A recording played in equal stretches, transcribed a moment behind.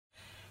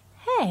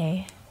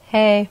Hey.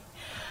 Hey.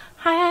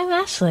 Hi, I'm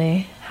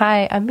Ashley.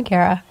 Hi, I'm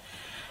Megara.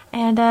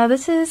 And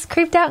this is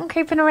Creeped Out and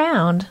Creeping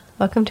Around.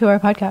 Welcome to our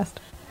podcast.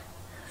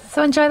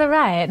 So enjoy the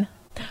ride.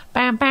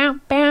 Bow, bow,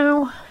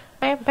 bow.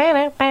 Bow, bow,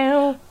 bow.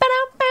 Bow,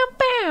 bow,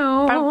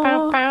 bow. Bow,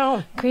 bow,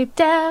 bow.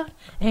 Creeped out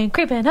and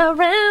creeping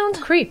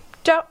around.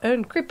 Creeped out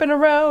and creeping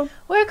around.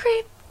 We're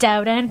creeped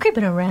out and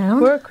creeping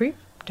around. We're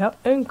creeped out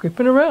and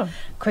creeping around.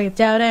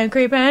 Creeped out and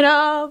creeping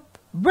up.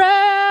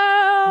 Round.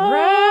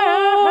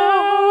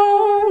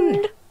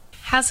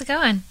 How's it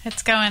going?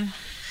 It's going.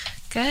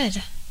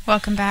 Good.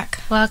 Welcome back.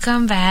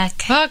 Welcome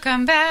back.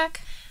 Welcome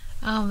back.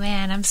 Oh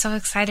man, I'm so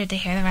excited to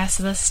hear the rest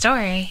of the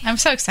story. I'm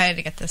so excited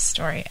to get this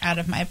story out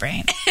of my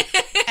brain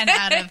and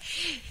out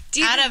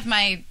of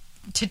my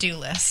to-do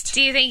list.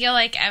 Do you think you'll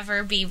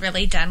ever be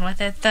really done with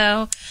it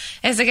though?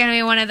 Is it going to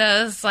be one of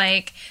those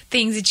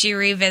things that you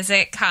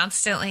revisit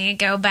constantly,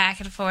 go back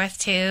and forth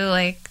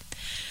to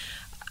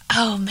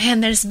oh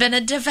man, there's been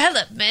a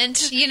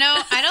development.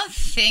 I don't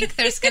think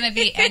there's going to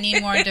be any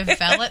more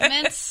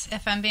developments,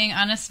 if I'm being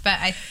honest, but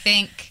I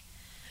think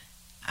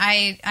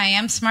I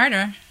am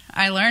smarter.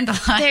 I learned a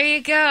lot. There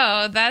you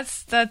go.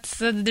 That's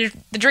the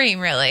dream,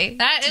 really.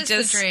 That is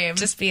the dream.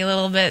 Just be a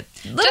little bit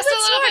smarter.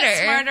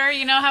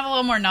 Have a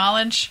little more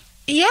knowledge.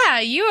 Yeah,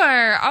 you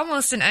are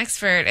almost an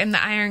expert in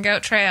the Iron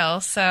Goat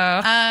Trail, so...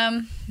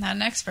 Not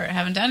an expert. I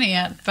haven't done it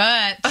yet,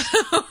 but...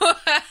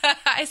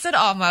 I said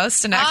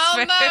almost an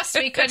expert. Almost.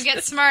 We could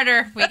get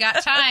smarter. We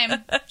got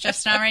time.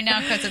 Just not right now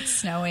because it's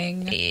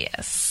snowing.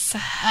 Yes.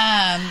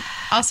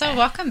 Also,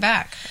 welcome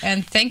back.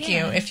 And thank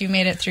you if you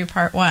made it through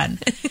part 1.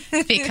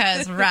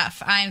 Because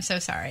rough. I'm so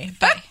sorry.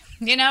 But...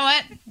 You know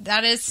what?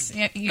 That is,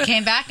 you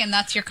came back, and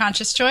that's your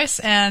conscious choice,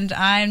 and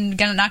I'm not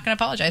going to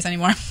apologize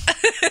anymore.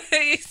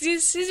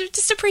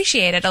 Just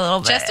appreciate it a little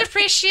bit. Just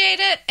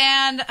appreciate it,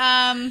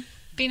 and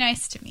be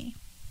nice to me,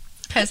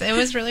 because it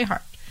was really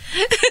hard.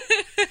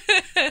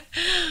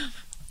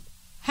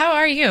 How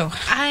are you?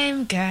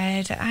 I'm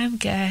good.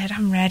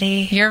 I'm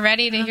ready. You're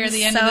ready to hear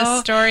the end of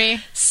the story?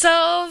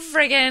 So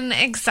friggin'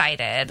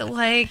 excited.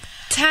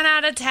 10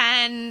 out of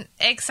 10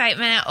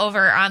 excitement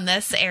over on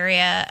this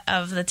area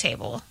of the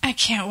table. I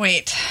can't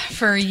wait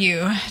for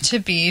you to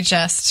be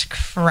just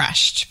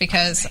crushed,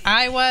 because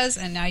I was,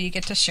 and now you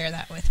get to share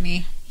that with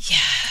me. Yeah.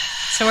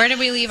 So where did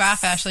we leave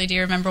off, Ashley? Do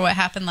you remember what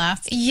happened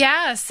last?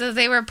 Yeah, so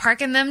they were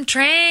parking them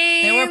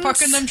trains.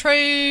 Parking that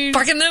train,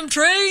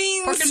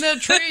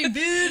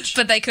 bitch.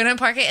 But they couldn't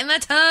park it in the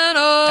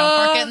tunnel.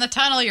 Don't park it in the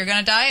tunnel. You're going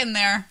to die in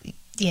there.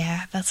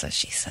 Yeah, that's what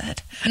she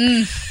said.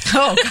 Oh,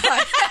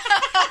 God.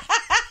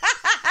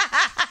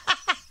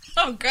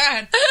 Oh,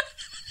 God.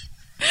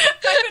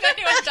 How could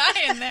anyone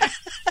die in there?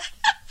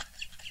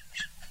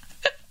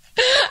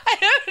 I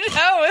don't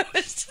know. It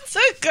was just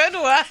a good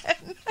one.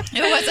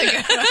 It was a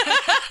good one.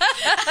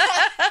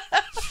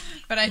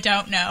 But I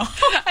don't know.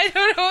 I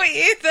don't know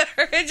either.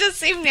 It just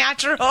seemed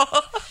natural.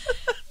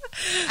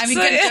 I mean,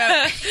 good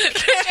joke.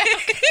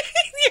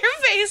 Your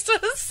face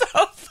was so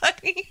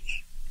funny.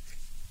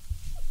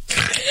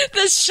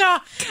 The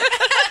shock.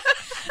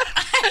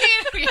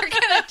 I mean, you're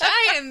gonna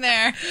die in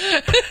there.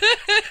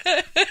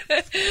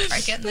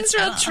 It's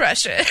real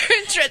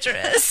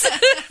treacherous.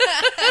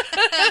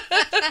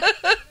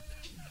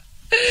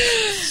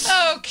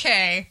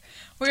 Okay.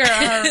 We are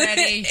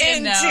already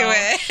into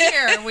it.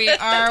 Here we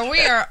are.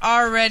 We are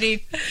already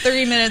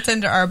 3 minutes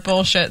into our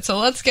bullshit, so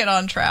let's get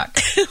on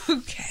track.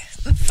 Okay.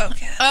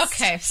 Focus.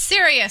 Okay.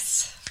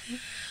 Serious.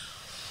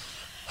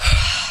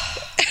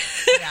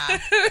 Yeah.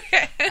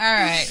 Okay. All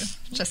right.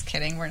 Just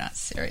kidding. We're not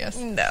serious.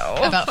 No.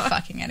 About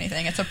fucking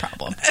anything. It's a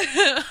problem.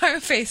 Our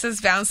faces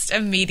bounced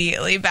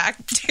immediately back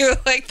to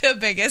the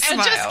biggest I'm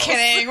smiles. just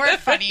kidding. We're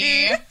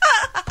funny.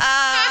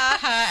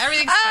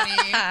 Everything's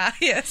funny.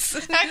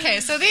 Yes.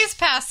 Okay, so these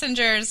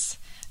passengers,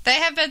 they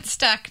have been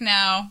stuck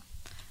now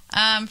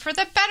for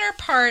the better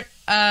part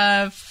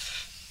of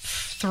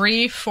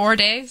 3-4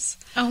 days.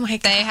 Oh my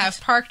God. They have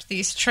parked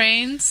these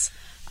trains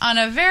on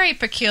a very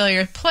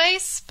peculiar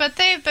place, but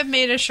they've been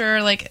made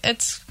assured,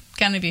 it's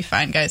going to be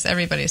fine, guys.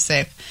 Everybody's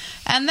safe.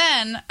 And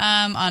then,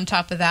 on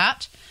top of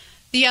that,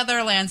 the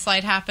other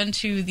landslide happened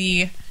to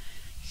the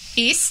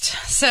east,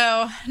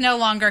 so no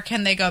longer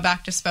can they go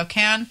back to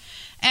Spokane,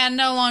 and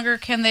no longer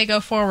can they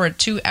go forward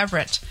to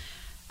Everett.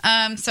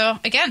 So,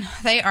 again,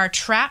 they are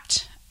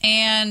trapped,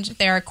 and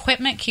their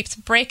equipment keeps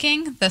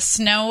breaking. The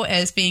snow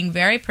is being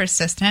very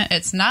persistent.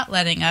 It's not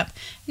letting up,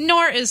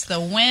 nor is the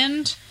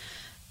wind.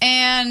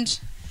 And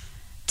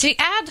to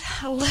add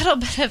a little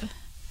bit of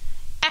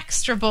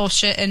extra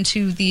bullshit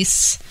into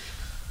this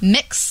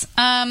mix,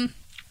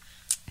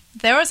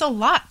 there was a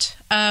lot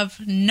of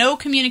no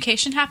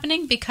communication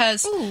happening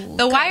because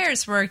the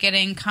wires were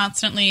getting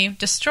constantly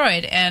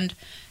destroyed and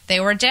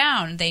they were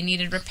down. They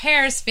needed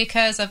repairs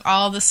because of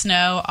all the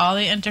snow, all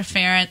the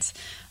interference,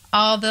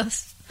 all the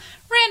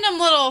random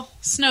little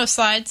snow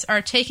slides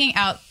are taking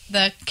out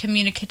the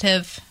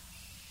communicative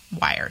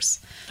wires.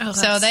 Oh,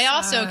 so they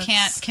also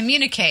can't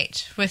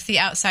communicate with the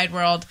outside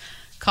world,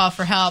 call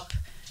for help,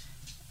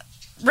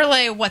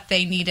 relay what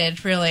they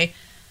needed, really.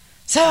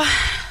 So,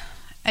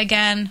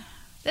 again,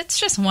 it's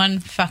just one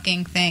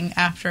fucking thing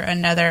after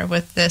another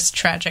with this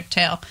tragic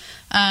tale.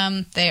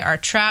 They are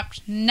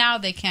trapped. Now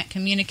they can't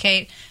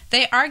communicate.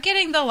 They are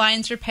getting the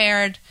lines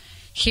repaired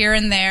here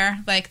and there.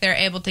 Like, they're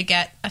able to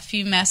get a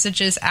few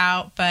messages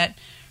out, but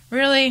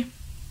really,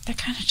 they're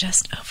kind of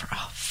just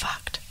overall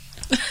fucked.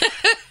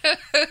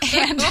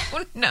 And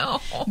Oh,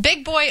 no.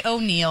 Big boy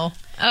O'Neill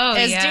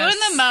is yes. doing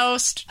the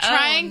most,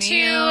 trying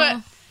O'Neill.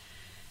 to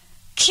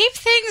keep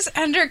things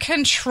under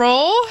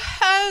control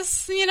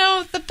as,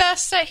 the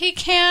best that he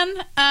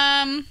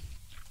can.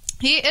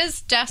 He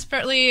is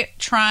desperately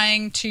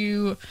trying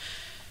to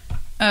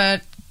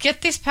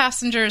get these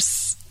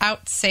passengers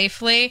out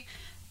safely,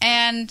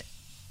 and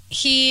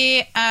he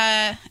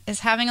is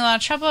having a lot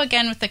of trouble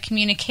again with the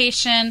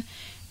communication,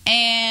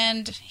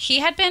 and he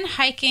had been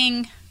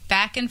hiking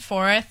back and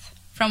forth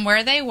from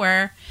where they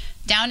were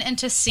down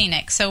into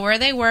Scenic. So where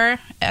they were,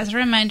 as a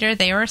reminder,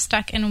 they were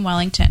stuck in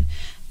Wellington.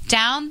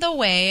 Down the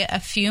way a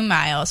few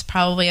miles,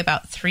 probably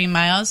about 3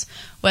 miles,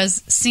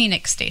 was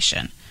Scenic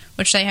Station,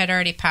 which they had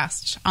already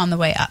passed on the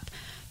way up.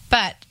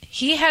 But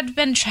he had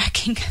been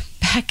trekking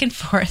back and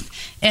forth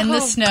in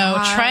the snow,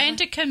 God. trying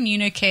to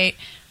communicate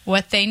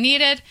what they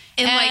needed.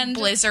 In, like,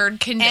 blizzard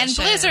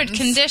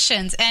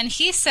conditions. And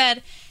he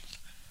said,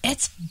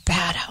 it's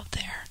bad out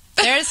there.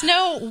 There's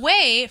no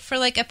way for,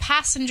 like, a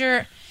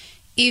passenger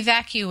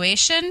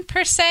evacuation,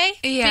 per se.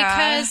 Yeah.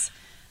 Because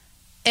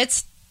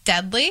it's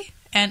deadly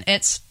and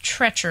it's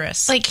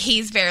treacherous. Like,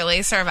 he's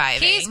barely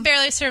surviving. He's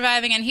barely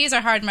surviving, and he's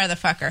a hard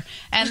motherfucker.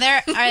 And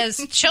there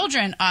is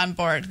children on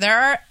board. There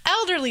are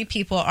elderly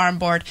people on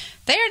board.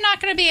 They are not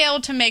going to be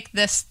able to make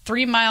this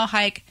 3-mile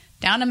hike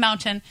down a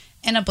mountain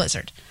in a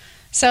blizzard.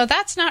 So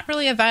that's not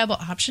really a viable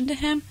option to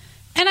him.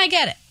 And I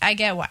get it. I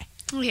get why.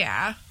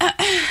 Yeah.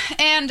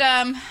 And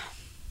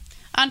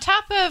on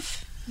top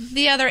of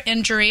the other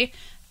injury,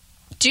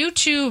 due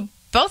to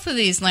both of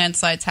these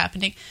landslides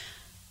happening,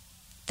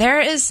 there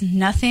is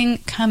nothing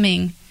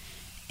coming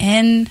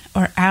in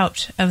or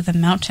out of the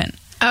mountain.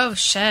 Oh,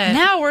 shit.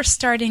 Now we're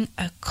starting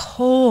a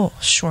coal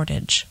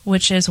shortage,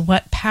 which is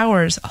what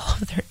powers all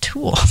of their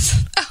tools.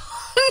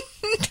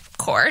 Of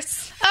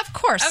course. Of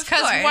course,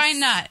 because why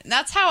not?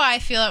 That's how I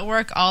feel at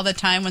work all the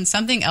time. When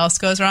something else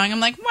goes wrong, I'm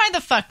like, why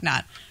the fuck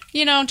not?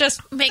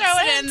 Just Makes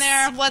throw it sense, in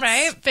there.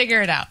 Let's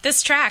figure it out.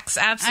 This tracks,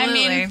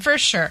 absolutely. I mean, for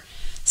sure.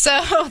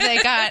 So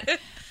they got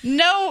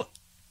no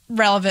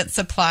relevant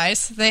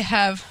supplies. They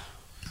have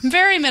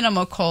very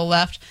minimal coal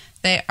left.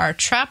 They are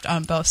trapped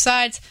on both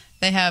sides.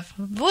 They have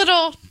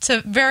little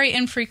to very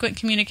infrequent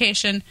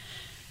communication.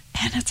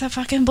 And it's a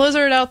fucking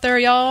blizzard out there,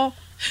 y'all.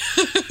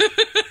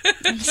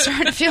 I'm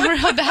starting to feel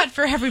real bad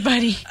for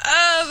everybody.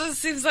 Oh, this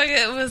seems like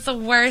it was the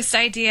worst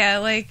idea.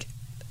 Like,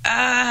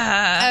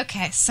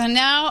 Okay, so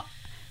now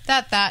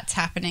that that's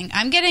happening,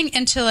 I'm getting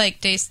into,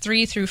 like, days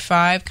 3 through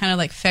 5, kind of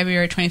like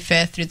February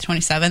 25th through the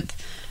 27th.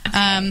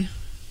 Okay.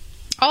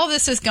 All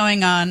this is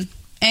going on,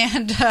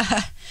 and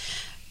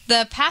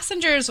the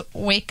passengers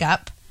wake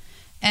up,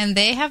 and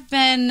they have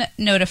been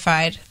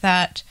notified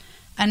that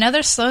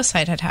another slow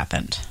side had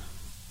happened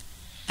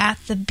at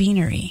the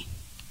beanery,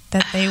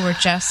 that they were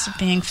just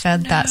being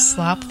fed that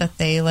slop that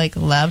they, like,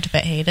 loved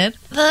but hated.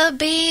 The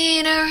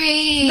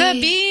beanery. The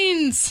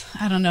beans!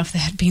 I don't know if they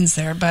had beans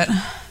there, but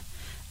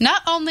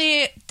not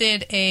only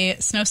did a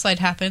snowslide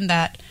happen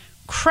that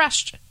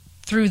crushed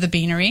through the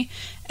beanery,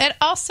 it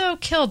also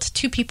killed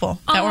 2 people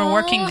that were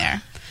working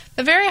there.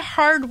 The very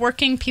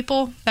hard-working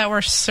people that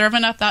were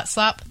serving up that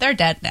slop, they're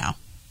dead now.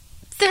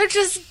 They're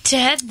just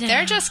dead now.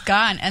 They're just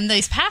gone. And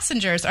these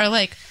passengers are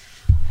like,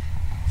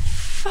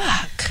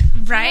 fuck.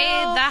 Right?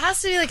 Well, that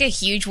has to be like a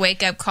huge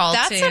wake-up call,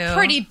 that's too. a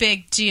pretty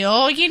big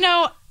deal.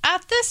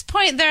 At this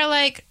point, they're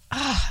like,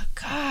 oh,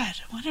 God,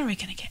 when are we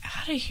going to get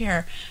out of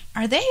here?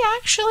 Are they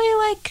actually,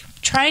 like,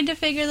 trying to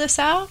figure this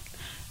out?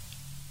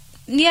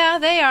 Yeah,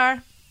 they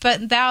are.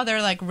 But now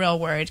they're, like, real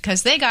worried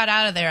because they got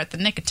out of there at the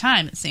nick of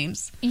time, it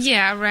seems.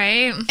 Yeah,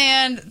 right?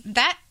 And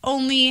that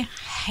only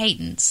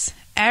heightens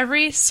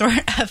every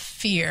sort of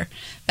fear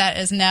that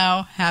is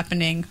now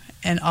happening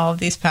in all of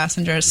these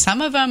passengers.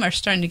 Some of them are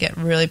starting to get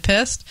really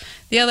pissed.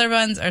 The other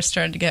ones are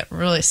starting to get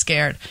really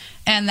scared.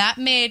 And that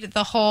made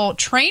the whole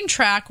train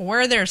track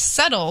where they're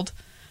settled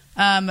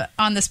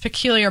on this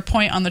peculiar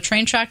point on the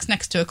train tracks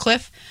next to a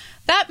cliff,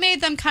 that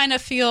made them kind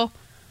of feel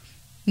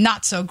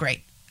not so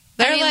great.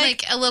 They're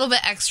like a little bit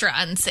extra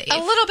unsafe. A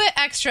little bit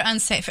extra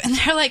unsafe. And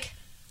they're like,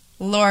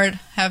 Lord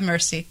have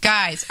mercy.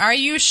 Guys, are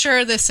you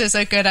sure this is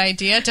a good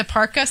idea to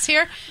park us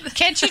here?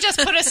 Can't you just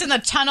put us in the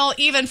tunnel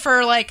even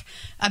for, like,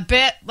 a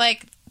bit?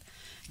 Like,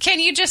 can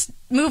you just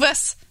move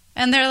us?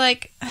 And they're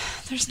like,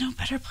 there's no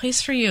better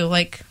place for you.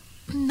 Like,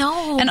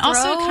 no, and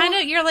also bro. kind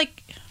of, you're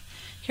like,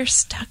 you're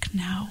stuck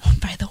now,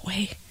 by the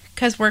way,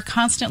 because we're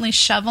constantly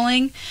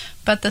shoveling,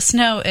 but the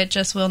snow, it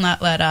just will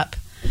not let up.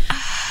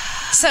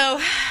 So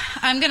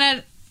I'm going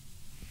to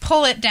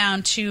pull it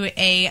down to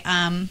a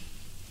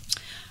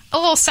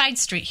little side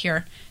street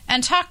here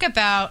and talk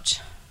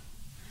about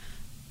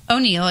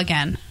O'Neill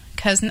again,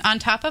 because on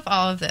top of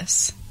all of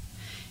this,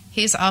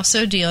 he's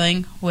also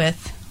dealing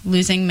with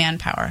losing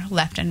manpower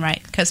left and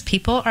right because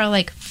people are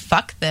like,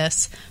 fuck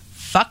this,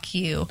 fuck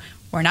you.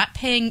 We're not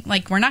paying,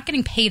 like, we're not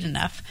getting paid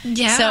enough.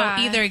 Yeah. So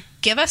either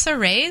give us a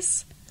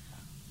raise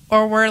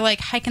or we're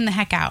like hiking the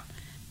heck out.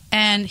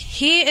 And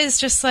he is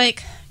just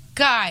like,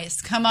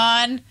 guys, come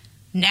on.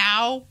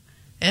 Now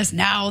is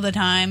now the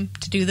time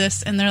to do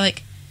this. And they're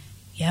like,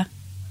 yeah.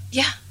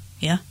 Yeah.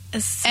 Yeah.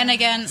 And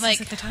again, this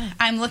like, is the time.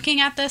 I'm looking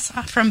at this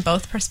from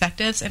both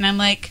perspectives, and I'm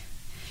like,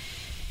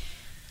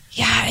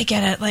 yeah, I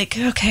get it. Like,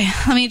 okay,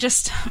 let me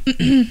just...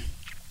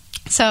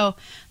 So,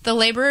 the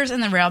laborers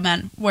and the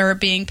railmen were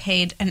being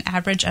paid an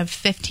average of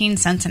 15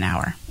 cents an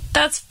hour.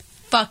 That's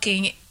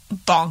fucking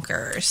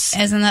bonkers.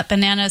 Isn't that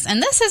bananas?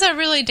 And this is a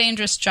really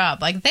dangerous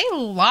job. Like, they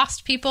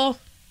lost people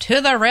to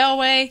the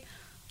railway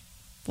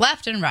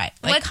left and right.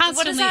 Like,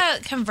 What does that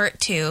convert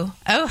to?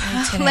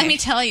 Oh, today? let me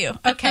tell you.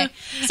 Okay.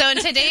 So in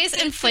today's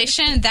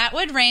inflation, that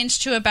would range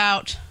to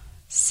about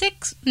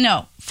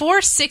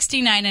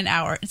 $4.69 an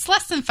hour. It's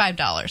less than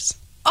 $5.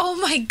 Oh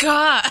my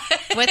god.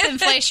 With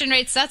inflation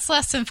rates, that's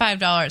less than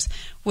 $5.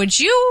 Would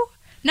you,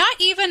 not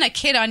even a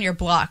kid on your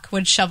block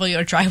would shovel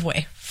your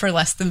driveway for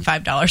less than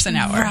 $5 an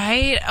hour.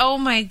 Right? Oh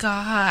my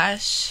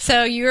gosh.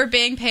 So you were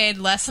being paid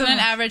less than an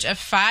average of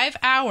 5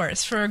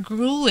 hours for a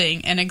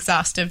grueling and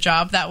exhaustive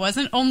job that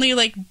wasn't only,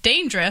 like,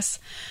 dangerous,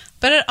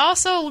 but it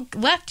also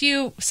left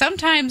you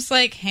sometimes,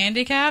 like,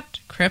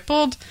 handicapped,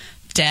 crippled,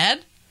 dead.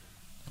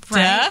 Right.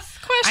 Death?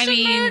 I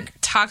mean,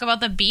 talk about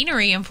the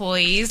beanery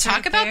employees. Talk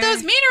right about there.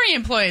 those meanery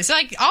employees.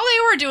 Like, all they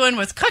were doing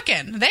was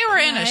cooking. They were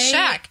in a Right.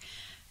 shack,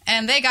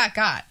 and they got.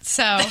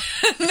 So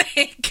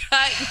They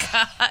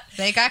got.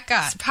 they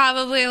got.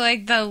 Probably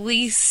like the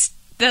least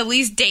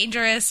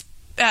dangerous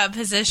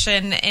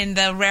position in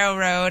the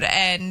railroad,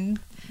 and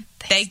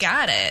they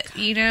got it.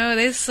 You know,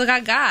 they still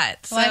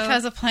got. So. Life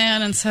has a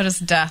plan, and so does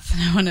death.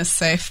 No one is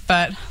safe,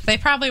 but they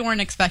probably weren't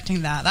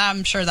expecting that.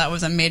 I'm sure that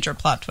was a major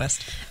plot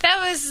twist.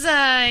 That was,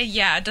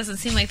 it doesn't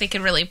seem like they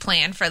could really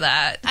plan for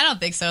that. I don't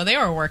think so. They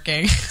were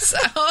working. So,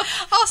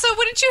 also,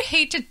 wouldn't you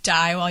hate to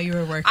die while you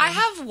were working? I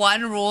have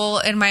one rule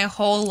in my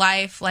whole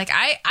life. Like,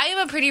 I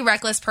am a pretty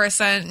reckless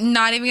person.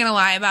 Not even gonna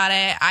lie about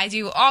it. I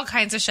do all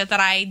kinds of shit that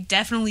I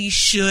definitely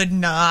should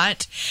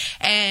not.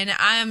 And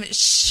I'm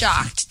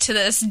shocked to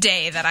this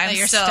day that I'm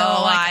You're still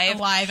like, alive.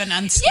 alive and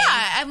unscathed.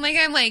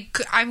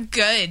 Yeah, I'm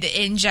good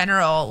in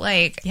general.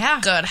 Like,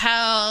 Yeah. good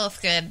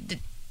health, good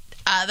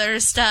other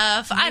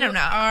stuff. I don't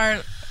know.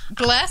 Are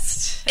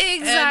blessed.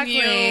 Exactly.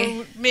 And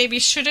you maybe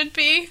shouldn't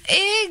be.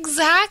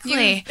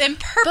 Exactly. You, in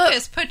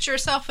purpose, put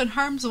yourself in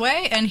harm's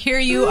way, and here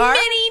you are.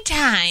 Many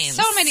times.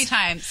 So many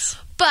times.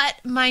 But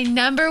my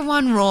number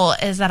one rule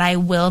is that I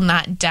will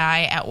not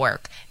die at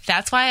work.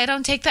 That's why I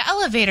don't take the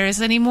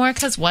elevators anymore,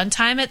 because one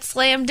time it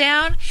slammed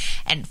down,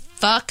 and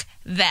fuck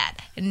that.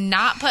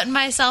 Not putting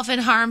myself in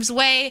harm's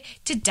way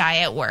to die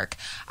at work.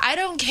 I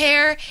don't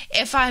care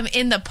if I'm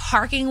in the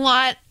parking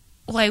lot,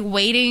 like,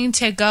 waiting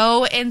to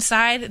go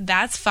inside.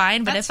 That's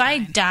fine. But That's if I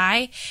fine.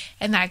 die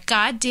in that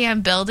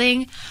goddamn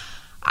building,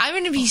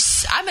 I'm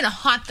gonna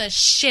haunt the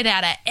shit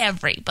out of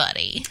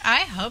everybody. I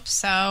hope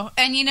so.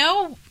 And you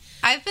know,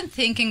 I've been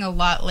thinking a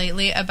lot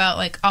lately about,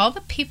 like, all the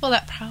people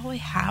that probably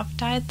have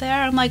died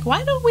there. I'm like,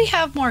 why don't we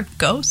have more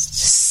ghosts?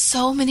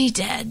 So many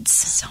deads.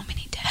 So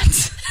many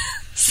deads.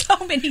 So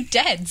many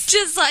deads.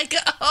 Just like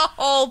a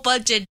whole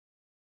bunch of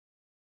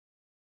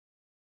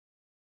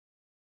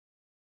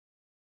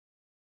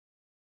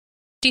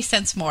 50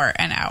 cents more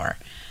an hour.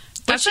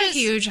 That's Which a is-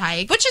 huge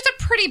hike. Which is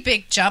a pretty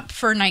big jump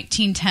for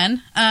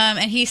 1910. And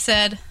he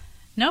said,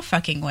 no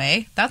fucking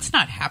way. That's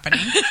not happening.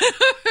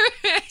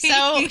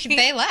 So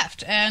they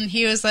left. And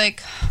he was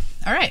like,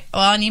 all right,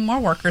 well, I need more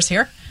workers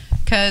here.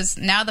 Because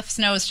now the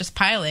snow is just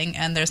piling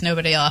and there's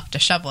nobody left to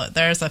shovel it.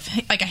 There's a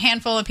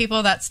handful of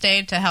people that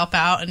stayed to help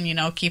out and, you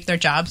know, keep their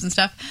jobs and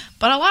stuff.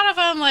 But a lot of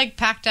them, like,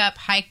 packed up,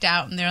 hiked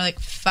out, and they're like,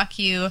 fuck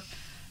you.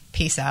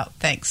 Peace out.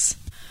 Thanks.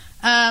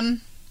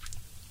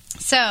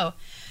 So,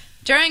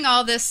 during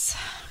all this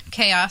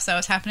chaos that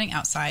was happening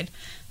outside,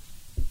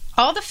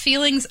 all the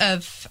feelings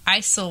of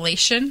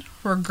isolation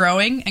were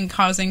growing and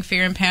causing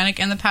fear and panic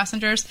in the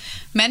passengers.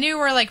 Many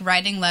were, like,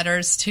 writing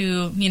letters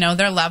to, you know,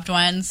 their loved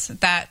ones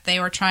that they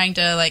were trying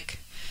to, like,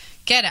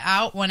 get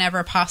out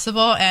whenever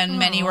possible. And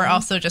many were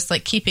also just,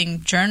 like,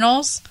 keeping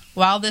journals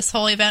while this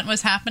whole event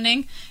was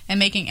happening and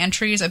making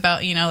entries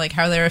about, you know, like,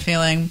 how they were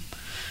feeling,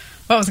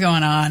 what was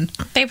going on.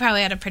 They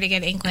probably had a pretty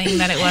good inkling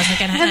that it wasn't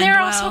going to end And they're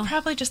well. also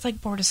probably just, like,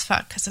 bored as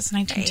fuck because it's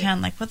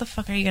 1910. Like, what the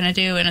fuck are you going to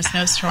do in a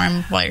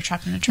snowstorm while you're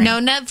trapped in a train? No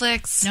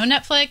Netflix. No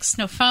Netflix,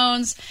 no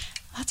phones.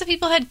 Lots of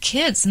people had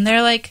kids, and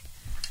they're like,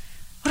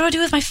 what do I do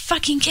with my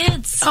fucking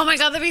kids? Oh my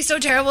god, that'd be so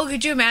terrible.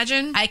 Could you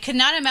imagine? I could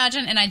not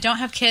imagine, and I don't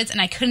have kids,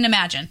 and I couldn't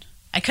imagine.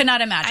 I could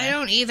not imagine. I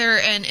don't either,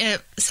 and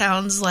it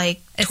sounds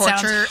like It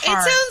torture. sounds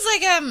hard.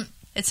 It sounds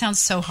It sounds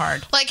so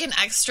hard. like an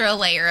extra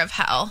layer of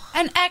hell.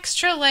 An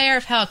extra layer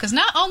of hell, because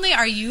not only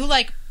are you,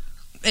 like,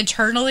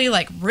 internally,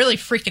 like, really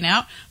freaking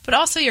out, but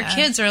also your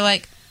kids are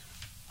like,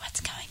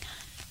 what's going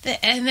on?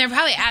 And they're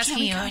probably Can't asking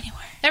we you, go anywhere?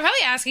 They're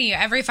probably asking you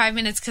every 5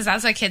 minutes because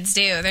that's what kids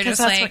do. They're just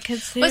that's like, what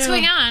kids do. what's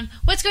going on?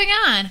 What's going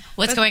on?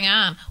 What's going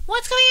on?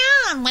 What's going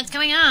on? What's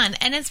going on?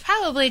 And it's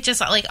probably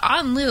just like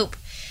on loop.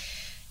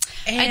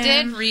 I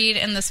did read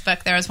in this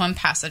book, there was one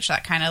passage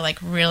that kind of like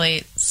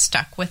really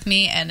stuck with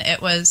me, and it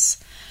was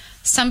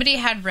somebody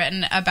had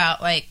written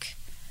about like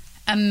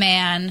a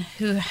man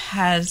who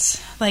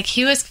has like,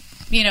 he was,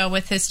 you know,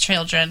 with his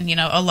children, you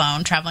know,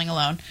 alone, traveling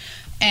alone,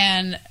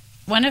 and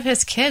one of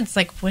his kids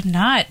like would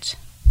not,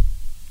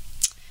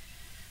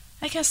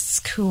 I guess,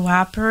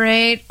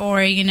 cooperate,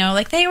 or, you know,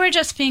 like they were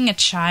just being a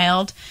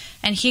child,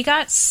 and he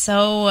got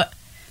so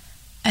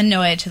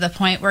annoyed to the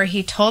point where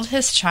he told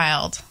his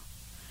child,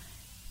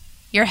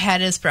 your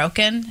head is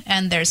broken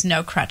and there's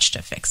no crutch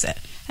to fix it.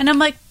 And I'm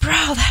like,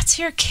 bro, that's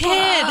your kid.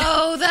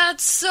 Oh,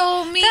 that's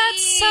so mean.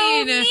 That's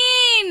so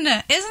mean.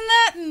 Isn't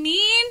that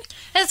mean?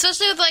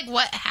 Especially with like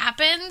what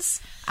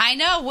happens. I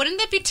know. Wouldn't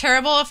it be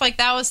terrible if like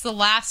that was the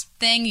last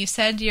thing you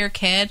said to your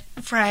kid?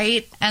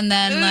 Right. And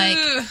then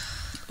like,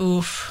 Ugh.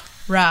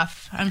 oof,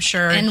 rough, I'm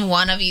sure. And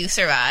one of you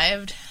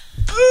survived.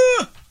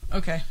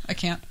 Okay, I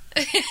can't.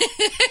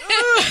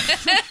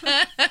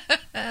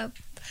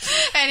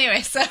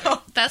 Anyway, so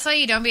That's why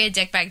you don't be a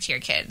dickbag to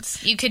your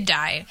kids. You could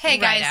die. hey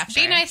right guys, after.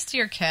 be nice to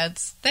your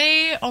kids.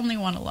 They only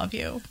want to love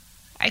you,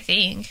 I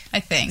think.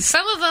 I think.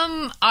 Some of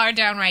them are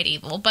downright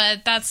evil,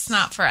 but that's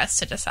not for us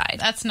to decide.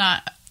 That's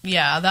not,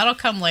 yeah, that'll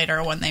come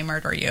later when they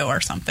murder you or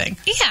something.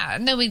 Yeah,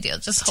 no big deal.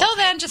 Just Till hold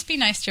then, just be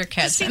nice to your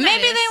kids. Just be And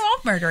maybe nice. they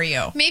won't murder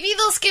you. Maybe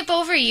they'll skip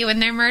over you in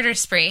their murder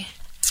spree.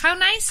 How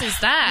nice is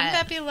Wouldn't that?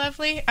 that be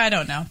lovely? I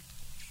don't know.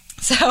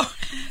 So there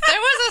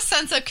was a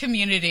sense of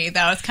community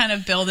that was kind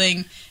of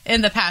building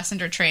in the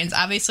passenger trains.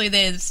 Obviously,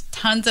 there's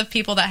tons of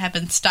people that have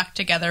been stuck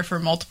together for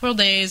multiple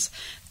days.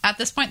 At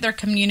this point, they're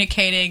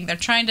communicating. They're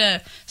trying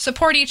to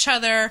support each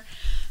other.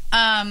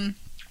 And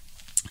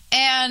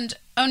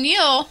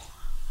O'Neill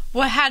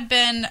had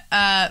been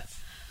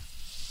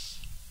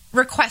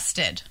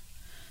requested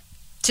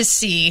to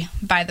see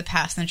by the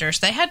passengers.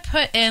 They had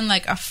put in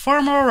like a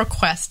formal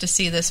request to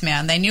see this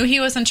man. They knew he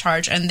was in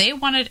charge, and they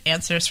wanted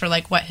answers for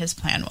like what his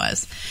plan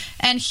was.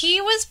 And he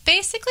was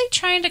basically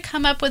trying to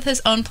come up with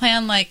his own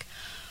plan. Like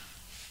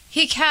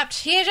he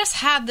just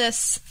had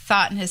this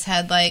thought in his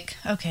head, like,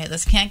 okay,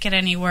 this can't get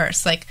any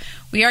worse. Like,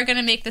 we are going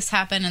to make this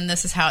happen, and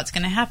this is how it's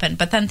going to happen.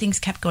 But then things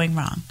kept going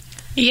wrong.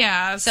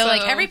 Yeah. So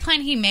like every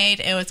plan he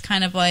made, it was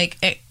kind of like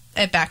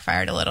it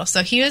backfired a little.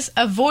 So he was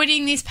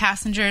avoiding these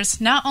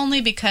passengers, not only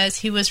because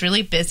he was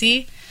really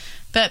busy,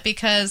 but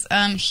because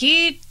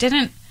he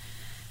didn't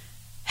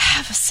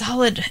have a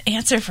solid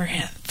answer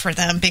for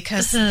them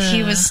because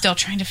he was still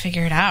trying to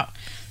figure it out.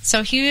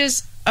 So he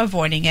was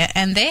avoiding it,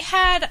 and they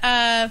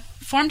had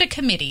formed a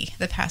committee,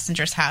 the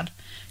passengers had.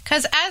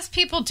 Because as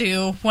people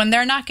do, when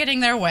they're not getting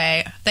their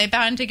way, they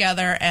band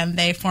together and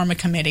they form a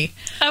committee.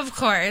 Of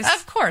course.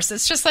 Of course.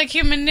 It's just like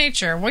human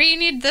nature. We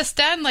need this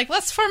done. Like,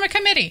 let's form a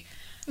committee.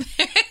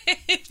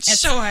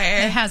 Sure.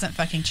 It hasn't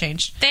fucking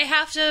changed. They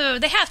have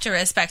to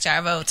respect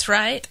our votes,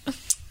 right?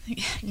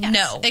 Yes,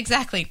 No.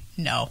 Exactly.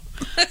 No.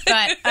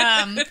 But,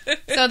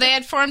 so they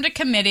had formed a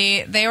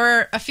committee.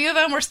 A few of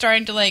them were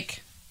starting to,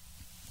 like,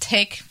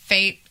 take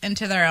fate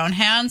into their own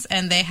hands,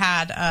 and they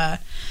had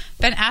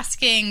been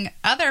asking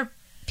other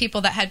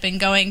people that had been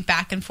going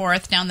back and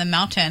forth down the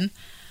mountain,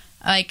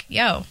 like,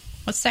 yo,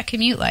 what's that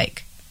commute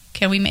like?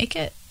 Can we make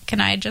it?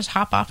 Can I just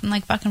hop off and,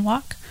 like, fucking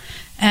walk?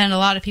 And a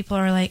lot of people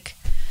are like,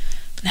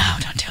 no,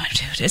 don't do it,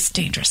 dude. It's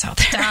dangerous out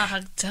there.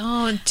 Dog,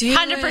 don't do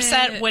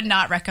 100% it. would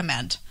not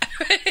recommend.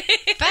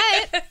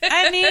 But,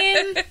 I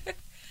mean,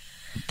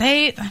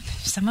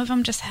 some of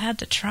them just had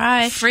to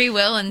try. Free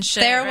will and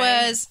shit. There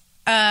right? was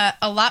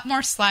a lot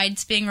more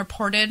slides being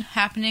reported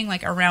happening,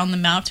 like, around the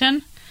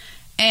mountain.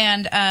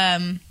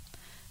 And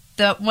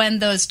when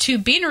those two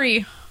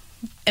beanery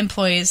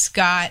employees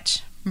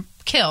got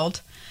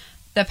killed,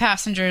 the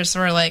passengers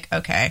were like,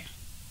 okay,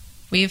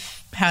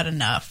 we've had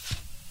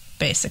enough,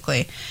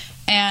 basically.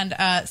 And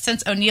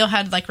since O'Neill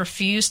had, like,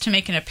 refused to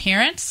make an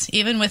appearance,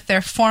 even with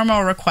their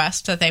formal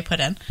request that they put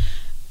in,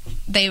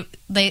 they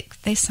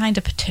signed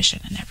a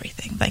petition and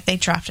everything. Like, they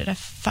drafted a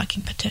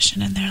fucking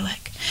petition, and they're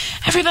like,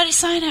 everybody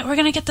sign it. We're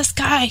going to get this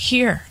guy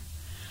here.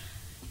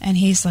 And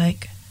he's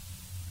like,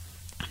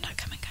 I'm not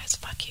coming, guys.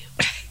 Fuck you.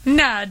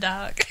 Nah,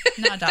 dog.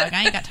 Nah, dog.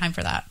 I ain't got time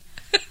for that.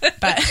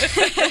 But,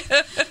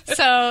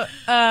 so,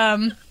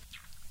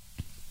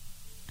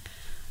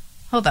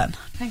 hold on.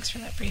 Thanks for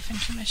that brief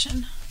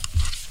intermission.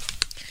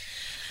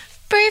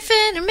 Brief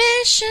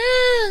intermission.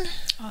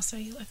 Also,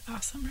 you look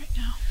awesome right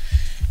now.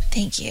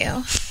 Thank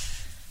you.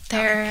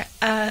 They're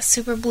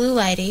super blue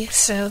lighty,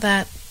 so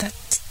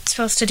that's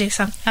supposed to do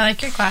something. I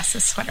like your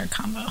glasses sweater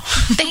combo.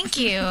 Thank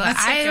you.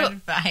 That's a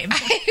good vibe.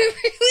 I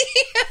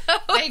really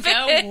hope They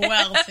go it-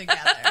 well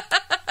together.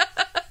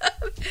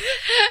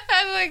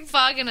 I'm like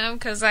fogging up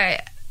because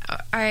I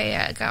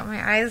got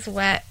my eyes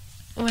wet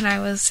when I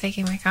was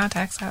taking my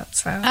contacts out.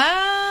 So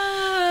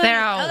Oh,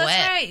 They're all that's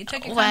wet. right. You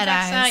took your Wet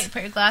contacts eyes. out. You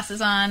put your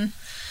glasses on.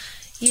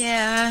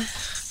 yeah,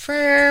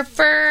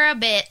 for a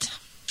bit.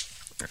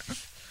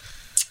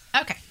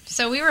 Okay,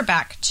 So we were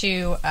back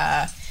to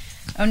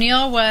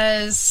O'Neill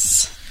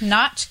was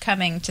not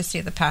coming to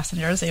see the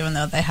passengers, even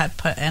though they had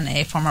put in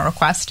a formal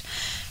request.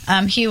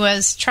 He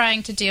was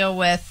trying to deal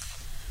with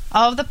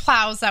all of the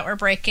plows that were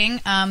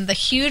breaking, the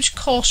huge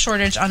coal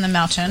shortage on the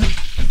mountain.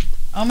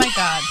 Oh my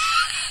God.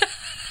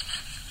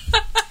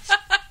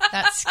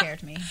 That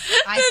scared me.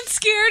 That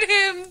scared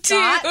him too.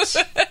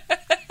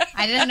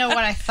 I didn't know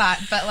what I thought,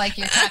 but like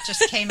your cat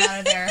just came out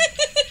of there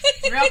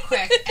real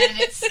quick and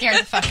it scared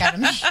the fuck out of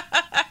me.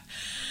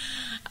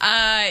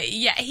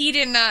 Yeah, he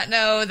did not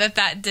know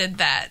that did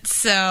that.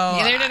 So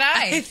neither did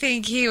I. I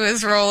think he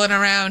was rolling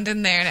around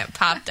in there and it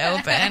popped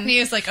open. And he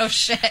was like, "Oh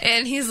shit!"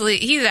 And he's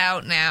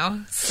out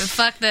now. So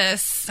fuck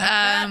this.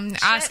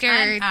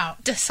 Oscar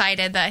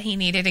decided that he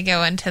needed to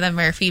go into the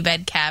Murphy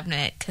bed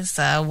cabinet because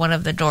one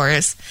of the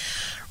doors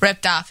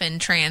ripped off in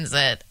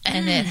transit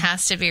and it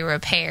has to be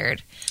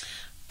repaired.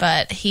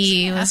 But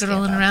he was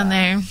rolling around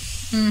there.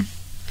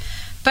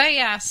 But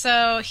yeah,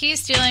 so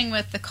he's dealing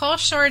with the coal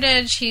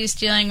shortage. He's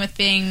dealing with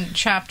being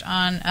trapped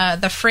on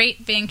the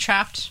freight being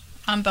trapped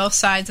on both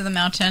sides of the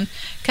mountain.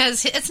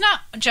 Because it's not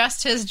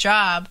just his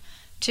job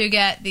to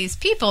get these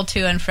people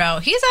to and fro.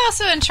 He's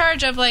also in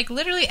charge of like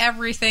literally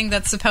everything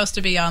that's supposed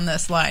to be on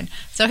this line.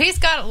 So he's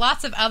got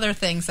lots of other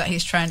things that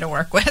he's trying to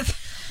work with.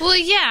 Well,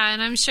 yeah,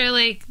 and I'm sure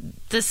like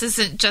this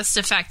isn't just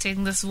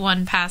affecting this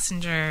one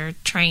passenger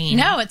train.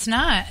 No, it's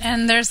not.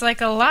 And there's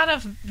like a lot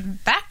of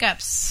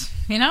backups.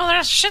 You know,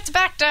 there's shit's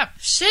backed up.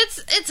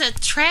 It's a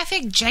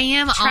traffic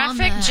jam.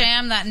 Traffic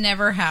jam that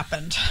never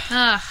happened.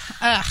 Ugh.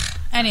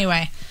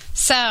 Anyway,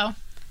 so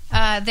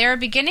they were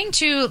beginning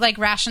to like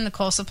ration the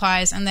coal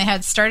supplies, and they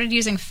had started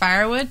using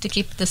firewood to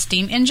keep the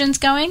steam engines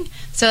going,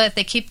 so that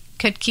they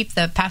could keep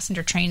the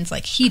passenger trains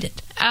like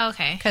heated. Oh,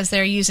 okay. Because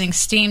they're using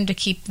steam to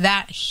keep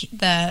that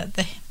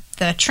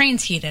the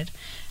trains heated,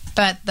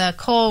 but the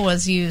coal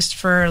was used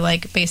for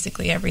like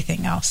basically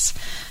everything else.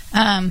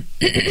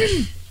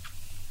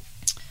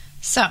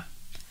 So,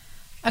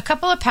 a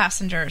couple of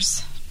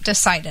passengers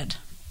decided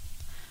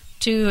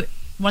to,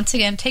 once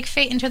again, take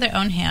fate into their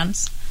own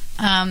hands.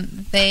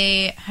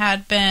 They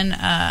had been,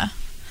 a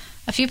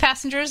few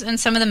passengers and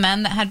some of the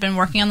men that had been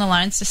working on the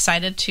lines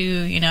decided to,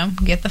 you know,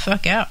 get the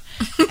fuck out.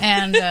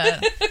 And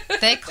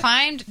they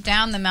climbed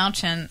down the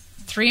mountain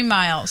 3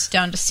 miles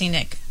down to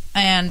Scenic.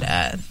 And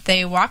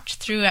they walked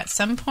through, at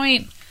some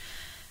point,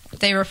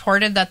 they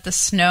reported that the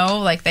snow,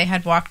 like they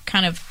had walked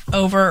kind of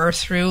over or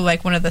through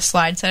like one of the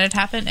slides that had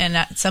happened, and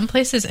at some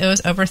places it was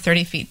over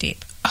 30 feet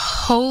deep.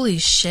 Holy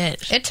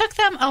shit. It took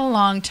them a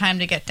long time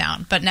to get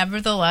down, but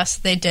nevertheless,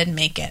 they did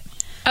make it.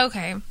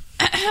 Okay.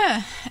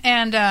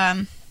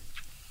 And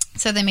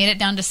so they made it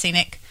down to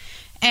Scenic.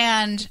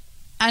 And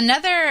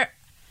another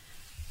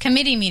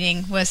committee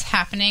meeting was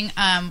happening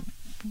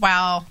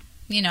while,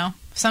 you know,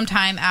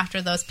 sometime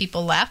after those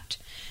people left.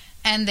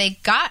 And they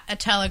got a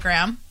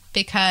telegram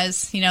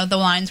because, you know, the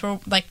lines were,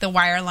 like, the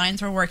wire lines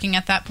were working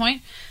at that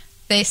point.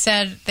 They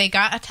said they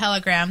got a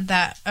telegram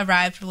that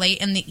arrived late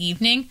in the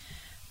evening,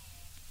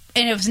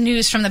 and it was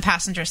news from the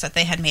passengers that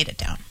they had made it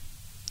down,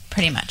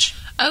 pretty much.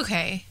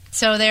 Okay.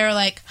 So they were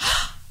like,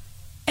 oh,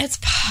 it's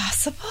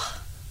possible?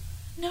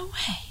 No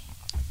way.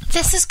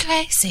 This is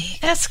crazy.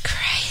 That's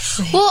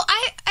crazy. Well,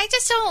 I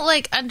just don't,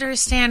 like,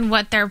 understand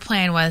what their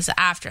plan was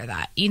after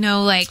that. You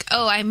know, like,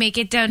 oh, I make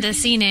it down to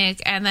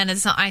Scenic, and then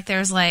it's not like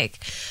there's, like,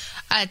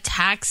 a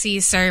taxi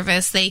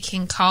service they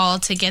can call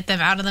to get them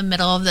out of the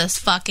middle of this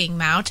fucking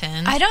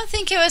mountain. I don't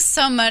think it was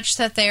so much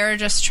that they were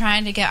just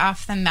trying to get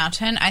off the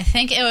mountain. I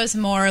think it was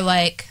more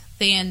like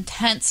the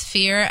intense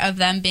fear of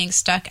them being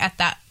stuck at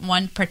that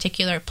one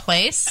particular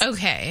place.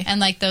 Okay. And,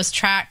 like, those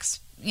tracks,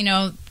 you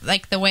know,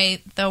 like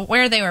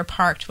where they were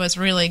parked was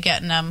really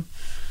getting them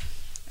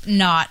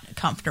not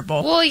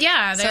comfortable. Well,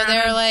 yeah. So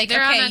they're like,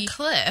 they're okay, on a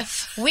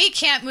cliff. We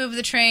can't move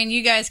the train.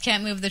 You guys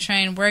can't move the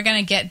train. We're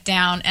going to get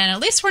down, and at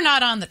least we're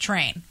not on the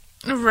train.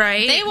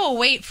 Right. They will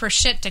wait for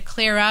shit to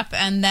clear up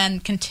and then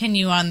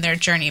continue on their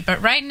journey.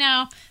 But right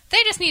now,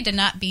 they just need to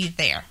not be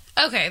there.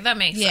 Okay, that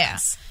makes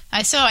sense.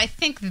 So I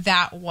think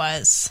that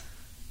was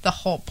the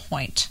whole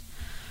point.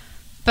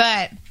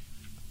 But,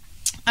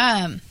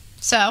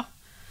 so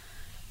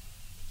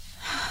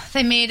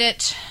they made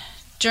it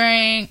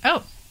during...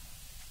 Oh,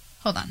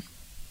 hold on.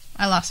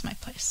 I lost my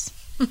place.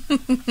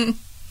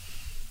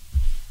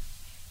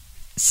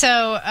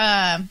 So,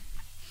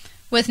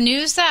 with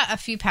news that a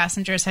few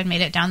passengers had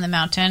made it down the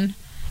mountain,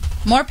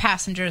 more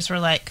passengers were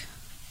like,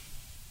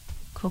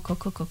 cool.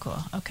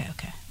 Okay.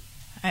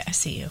 I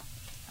see you.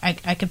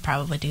 I could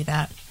probably do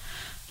that.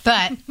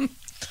 But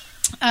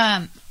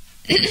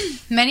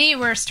many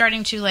were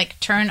starting to, like,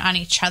 turn on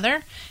each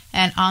other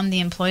and on the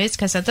employees,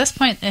 because at this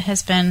point it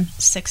has been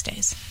 6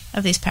 days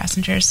of these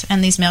passengers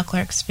and these mail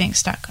clerks being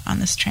stuck on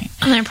this train.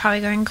 And they're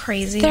probably going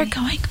crazy. They're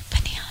going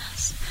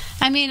bananas.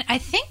 I mean, I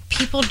think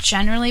people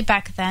generally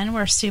back then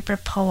were super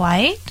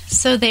polite,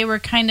 so they were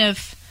kind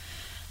of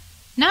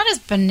not as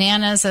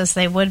bananas as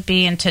they would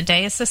be in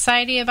today's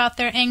society about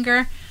their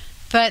anger,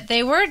 but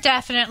they were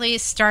definitely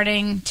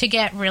starting to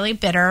get really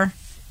bitter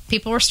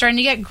People were starting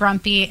to get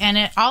grumpy,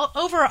 and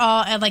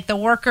overall, like, the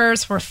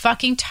workers were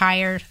fucking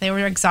tired. They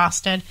were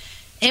exhausted.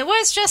 It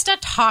was just a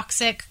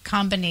toxic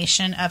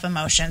combination of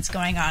emotions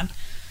going on.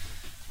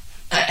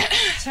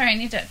 Sorry, I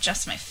need to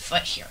adjust my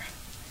foot here.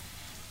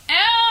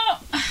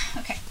 Ow!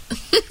 Okay.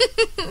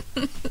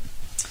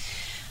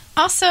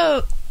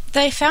 Also,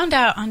 they found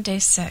out on day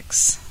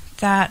 6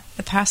 that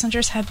the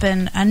passengers had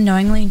been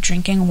unknowingly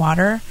drinking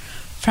water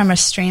from a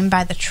stream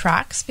by the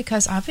tracks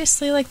because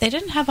obviously, like, they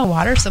didn't have a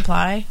water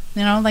supply.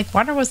 You know, like,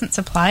 water wasn't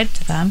supplied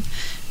to them.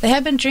 They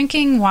had been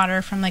drinking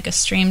water from, like, a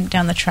stream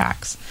down the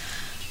tracks.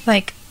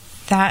 Like,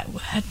 that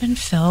had been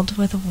filled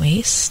with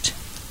waste.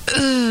 Ugh.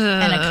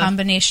 And a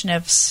combination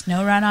of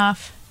snow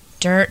runoff,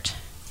 dirt,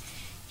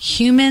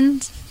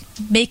 human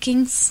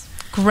makings,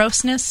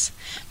 grossness,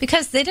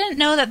 because they didn't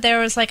know that there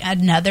was, like,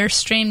 another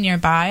stream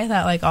nearby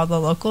that, like, all the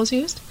locals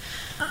used.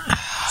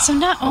 So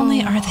not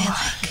only are they,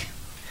 like,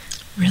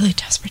 really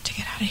desperate to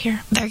get out of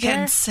here, They're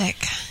getting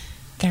sick.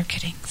 they're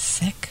getting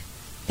sick.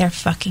 They're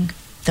fucking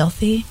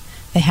filthy.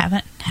 They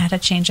haven't had a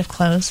change of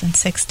clothes in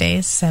 6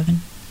 days,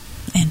 7,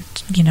 and,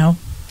 you know,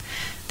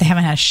 they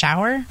haven't had a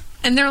shower.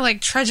 And they're, like,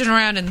 trudging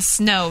around in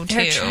snow, too.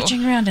 They're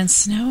trudging around in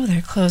snow.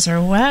 Their clothes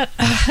are wet.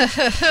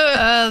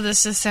 Oh,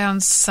 this just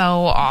sounds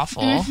so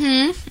awful.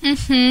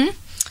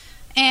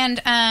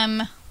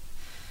 And,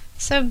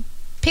 so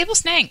people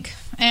stank.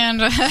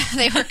 And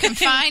they were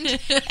confined,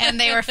 and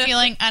they were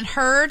feeling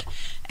unheard,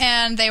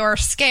 and they were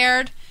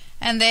scared,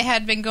 and they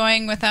had been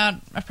going without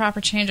a proper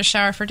change of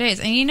shower for days.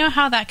 And you know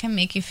how that can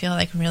make you feel,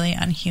 like, really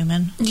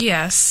unhuman?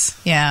 Yes.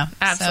 Yeah.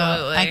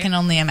 Absolutely. So I can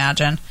only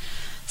imagine.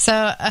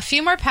 So a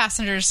few more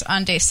passengers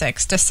on day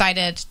 6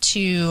 decided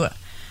to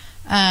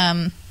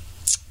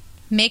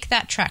make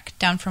that trek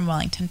down from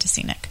Wellington to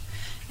Scenic.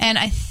 And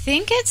I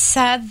think it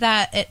said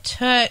that it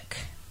took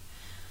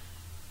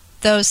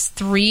those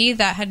 3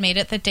 that had made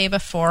it the day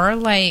before,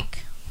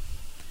 like,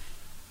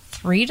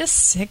 3 to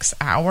 6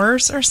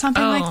 hours or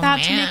something like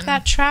that to make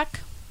that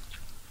trek.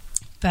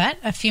 But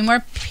a few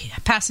more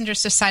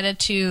passengers decided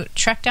to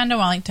trek down to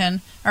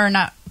Wellington, or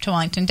not to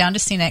Wellington, down to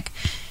Scenic.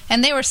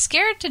 And they were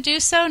scared to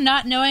do so,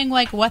 not knowing,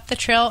 like, what the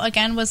trail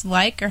again was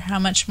like or how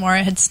much more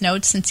it had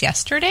snowed since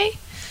yesterday.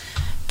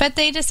 But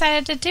they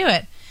decided to do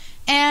it.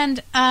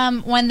 And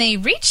when they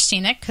reached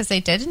Scenic, because they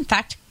did in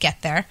fact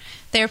get there,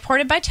 they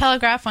reported by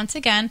telegraph once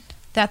again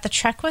that the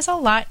trek was a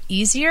lot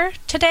easier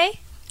today.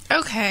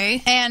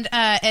 Okay. And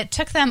it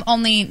took them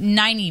only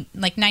 90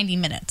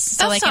 minutes.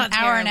 So, That's like, not an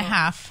hour and a terrible.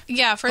 half.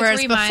 Yeah, for Whereas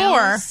 3 before,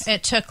 miles.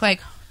 it took,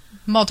 like,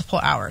 multiple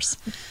hours.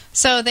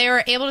 So they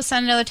were able to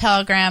send another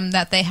telegram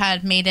that they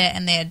had made it,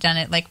 and they had done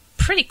it, like,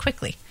 pretty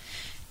quickly.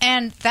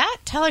 And that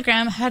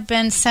telegram had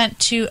been sent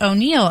to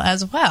O'Neill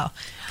as well,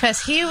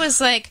 because he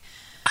was, like,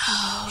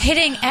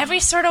 hitting every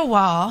sort of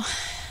wall.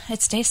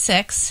 It's day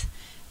 6,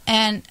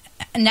 and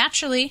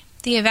naturally,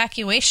 the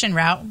evacuation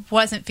route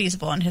wasn't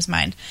feasible in his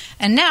mind.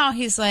 And now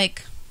he's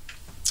like,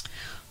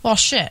 well,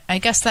 shit, I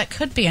guess that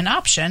could be an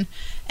option.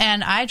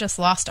 And I just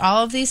lost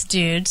all of these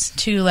dudes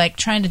to, like,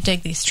 trying to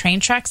dig these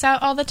train tracks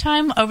out all the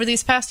time over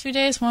these past few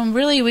days, when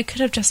really we could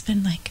have just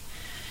been, like,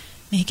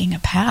 making a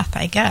path,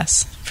 I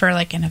guess, for,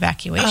 like, an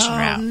evacuation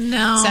route.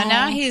 No. So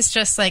now he's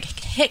just, like,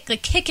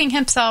 kicking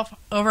himself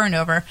over and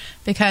over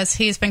because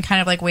he's been kind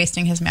of, like,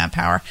 wasting his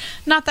manpower.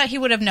 Not that he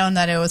would have known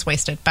that it was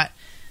wasted, but,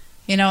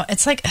 you know,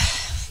 it's like,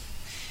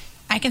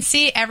 I can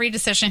see every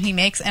decision he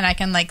makes, and I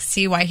can, like,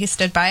 see why he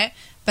stood by it.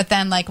 But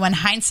then, like, when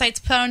hindsight's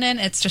thrown in,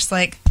 it's just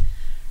like,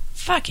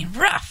 fucking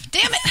rough.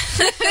 Damn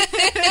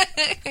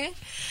it.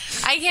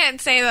 I can't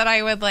say that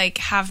I would, like,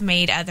 have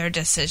made other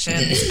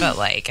decisions, but,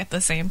 like, at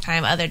the same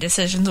time, other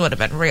decisions would have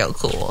been real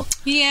cool.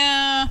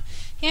 Yeah.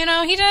 You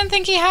know, he didn't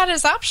think he had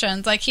his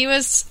options. Like, he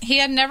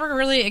had never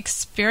really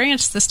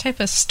experienced this type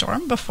of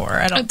storm before,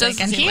 I don't It think.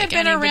 doesn't And seem he like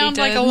had been anybody around,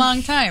 like, did. a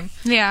long time.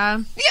 Yeah.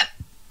 Yep.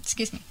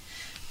 Excuse me.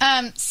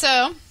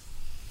 So,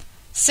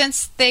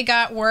 since they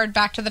got word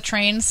back to the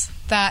trains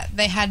that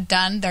they had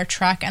done their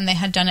trek and they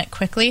had done it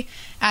quickly,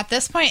 at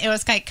this point it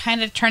was, like,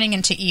 kind of turning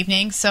into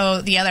evening,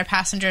 so the other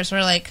passengers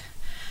were like,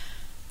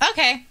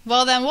 okay,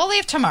 well then we'll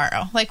leave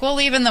tomorrow. Like, we'll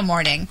leave in the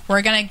morning.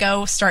 We're going to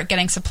go start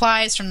getting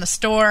supplies from the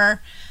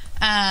store.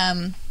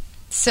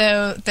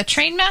 So the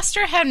train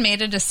master had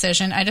made a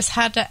decision. I just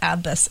had to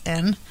add this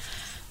in.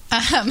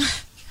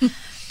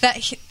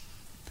 That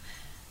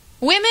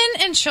women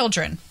and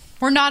children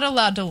were not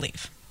allowed to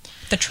leave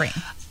the train.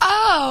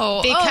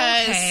 Oh,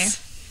 Because okay.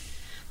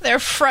 they're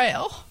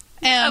frail.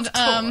 And Of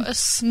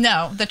course.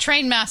 no, the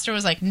train master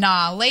was like,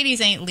 nah,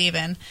 ladies ain't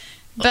leaving.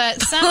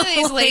 But some of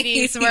these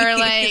ladies were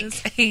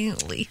like,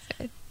 ain't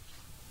leaving.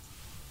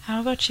 how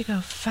about you go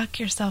fuck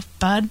yourself,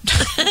 bud?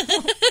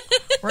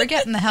 We're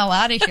getting the hell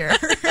out of here.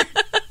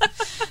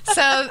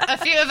 So a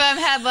few of them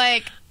had,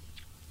 like,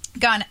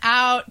 gone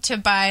out to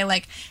buy,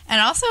 like, and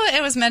also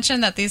it was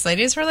mentioned that these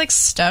ladies were, like,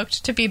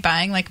 stoked to be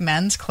buying, like,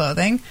 men's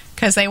clothing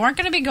because they weren't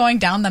going to be going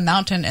down the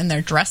mountain in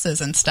their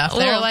dresses and stuff.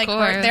 They're of like,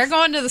 course. they're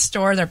going to the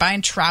store, they're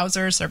buying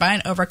trousers, they're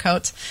buying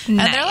overcoats, and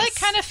they're, like, Nice.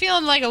 kind of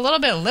feeling, like, a little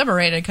bit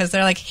liberated because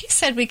they're like, he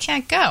said we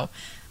can't go.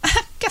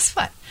 Guess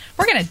what?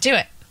 We're going to do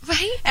it.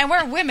 Right? And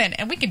we're women,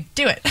 and we can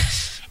do it.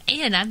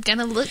 And I'm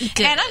gonna look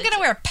good. And I'm gonna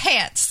wear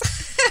pants.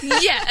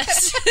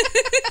 Yes.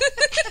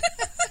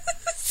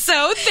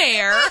 So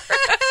there.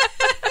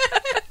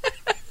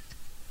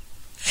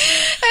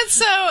 And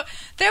so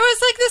there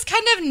was like this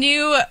kind of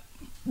new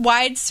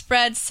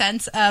widespread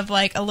sense of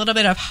like a little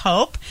bit of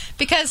hope,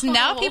 because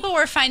now people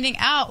were finding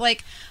out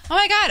like, oh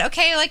my God,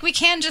 okay, like we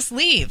can just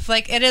leave.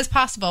 Like it is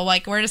possible.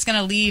 Like we're just going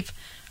to leave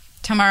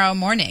tomorrow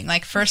morning,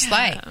 like first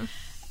light.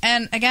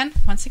 And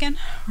once again,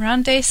 we're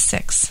on day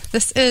 6.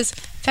 This is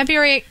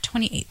February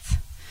 28th.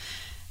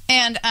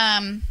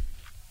 And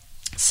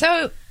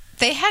so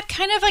they had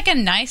kind of like a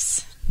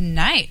nice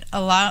night.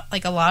 A lot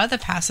of the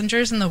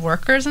passengers and the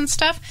workers and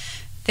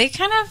stuff, they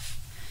kind of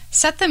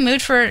set the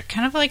mood for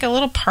kind of like a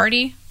little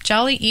party,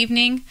 jolly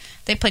evening.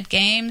 They played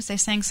games, they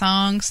sang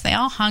songs, they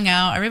all hung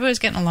out, everybody was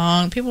getting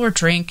along, people were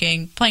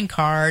drinking, playing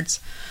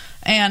cards.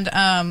 And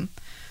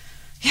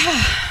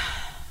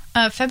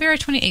February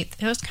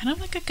 28th, it was kind of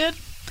like a good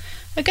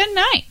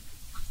night.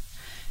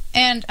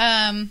 And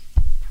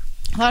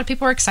a lot of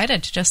people were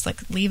excited to just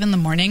like leave in the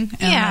morning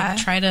and like,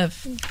 try to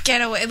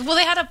get away. Well,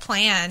 they had a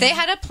plan. They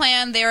had a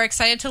plan. They were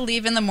excited to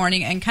leave in the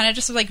morning and kind of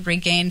just like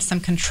regain some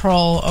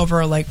control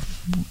over like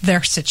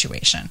their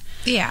situation.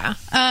 Yeah.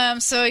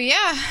 So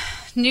yeah,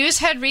 news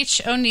had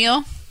reached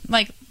O'Neill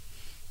like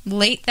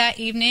late that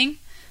evening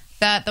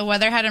that the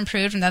weather had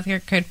improved and that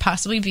there could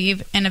possibly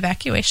be an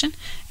evacuation.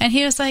 And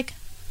he was like,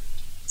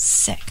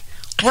 sick.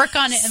 Work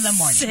on it in the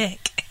morning.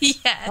 Sick.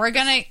 Yeah.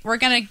 We're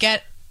gonna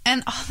get.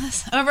 And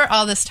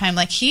all this time,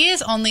 like, he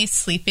is only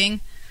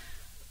sleeping,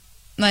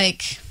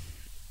 like,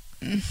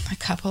 a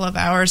couple of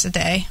hours a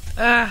day,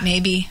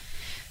 maybe.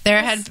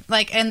 There had,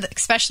 like, and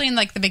especially in,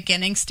 like, the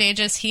beginning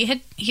stages, he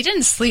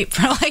didn't sleep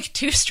for, like,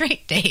 2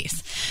 straight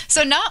days.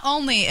 So not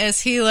only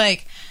is he,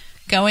 like,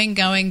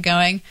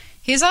 going,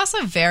 he's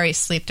also very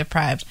sleep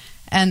deprived.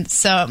 And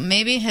so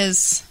maybe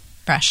his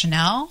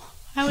rationale,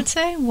 I would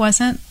say,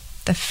 wasn't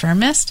the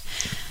firmest.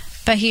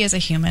 But he is a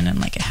human, and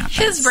like it happens.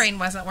 His brain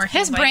wasn't working.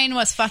 His brain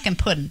was fucking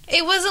pudding.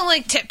 It wasn't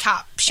like tip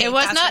top shape. It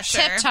was not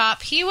tip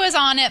top. He was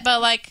on it,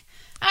 but like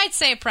I'd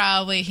say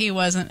probably he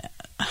wasn't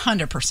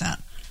 100%.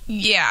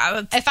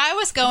 Yeah. If I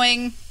was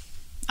going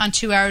on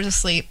 2 hours of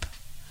sleep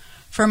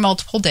for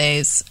multiple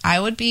days, I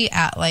would be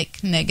at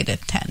like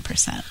negative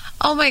 10%.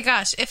 Oh my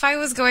gosh! If I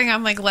was going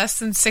on like less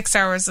than 6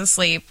 hours of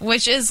sleep,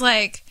 which is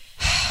like,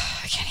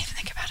 I can't even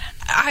think about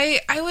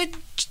it. I would.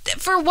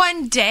 For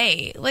one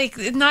day, like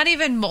not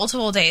even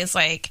multiple days,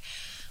 like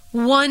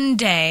one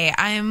day.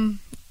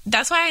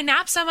 That's why I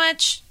nap so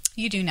much.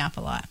 You do nap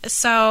a lot,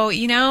 so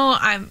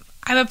I'm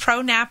a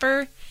pro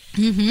napper.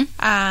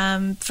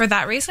 Mm-hmm. For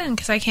that reason,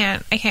 because I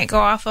can't go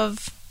off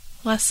of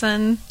less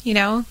than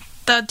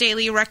the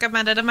daily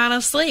recommended amount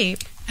of sleep.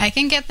 I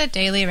can get the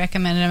daily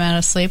recommended amount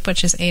of sleep,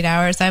 which is 8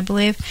 hours, I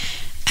believe.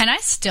 And I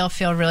still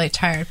feel really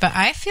tired, but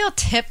I feel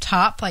tip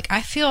top. Like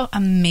I feel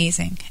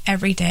amazing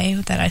every day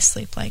that I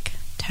sleep like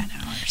 10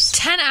 hours.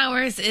 10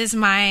 hours is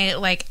my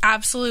like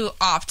absolute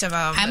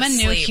optimum. I'm a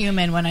new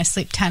human when I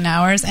sleep 10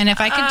 hours. And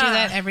if I could do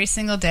that every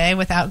single day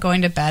without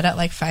going to bed at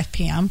like 5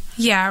 p.m.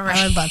 Yeah, right.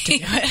 I would love to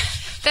do it.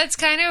 That's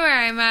kind of where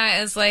I'm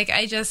at, is like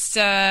I just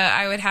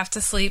I would have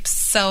to sleep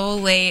so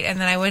late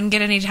and then I wouldn't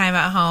get any time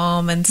at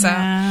home. And so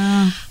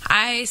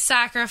I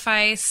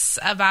sacrifice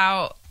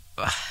about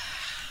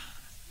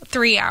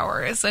 3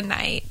 hours a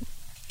night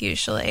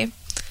usually.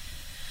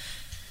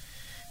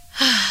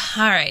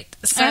 All right.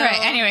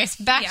 Anyways,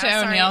 back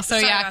to O'Neill. So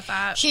about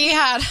that. He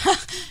had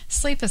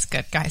sleep is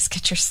good, guys.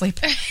 Get your sleep.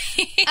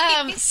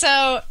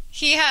 So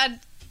he had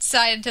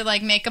decided to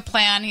like make a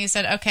plan. He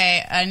said,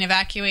 okay, an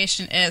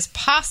evacuation is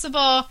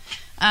possible.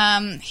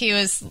 He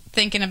was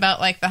thinking about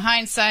like the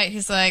hindsight.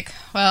 He's like,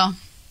 well,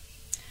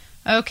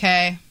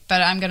 okay,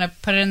 but I'm going to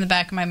put it in the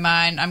back of my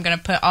mind. I'm going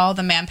to put all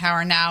the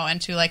manpower now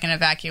into like an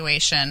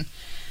evacuation.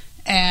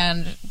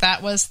 And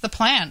that was the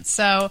plan.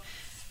 So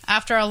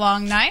after a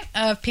long night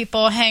of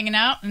people hanging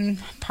out and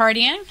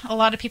partying, a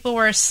lot of people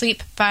were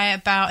asleep by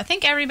about, I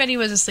think everybody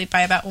was asleep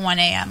by about 1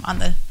 a.m. on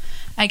the,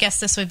 I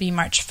guess this would be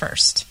March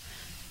 1st.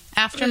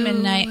 After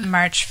midnight,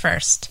 March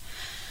 1st.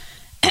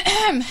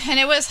 And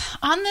it was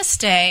on this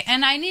day,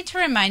 and I need to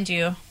remind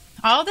you,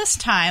 all this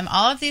time,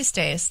 all of these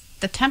days,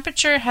 the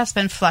temperature has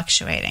been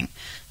fluctuating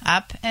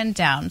up and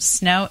down.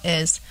 Snow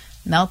is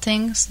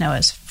melting, snow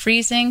is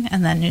freezing,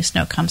 and then new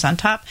snow comes on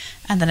top,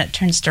 and then it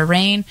turns to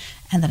rain,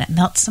 and then it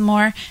melts some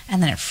more,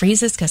 and then it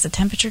freezes because the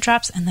temperature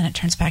drops, and then it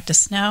turns back to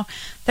snow.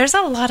 There's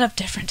a lot of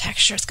different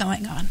textures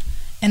going on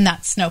in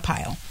that snow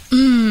pile.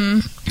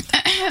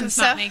 Does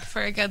not make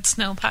for a good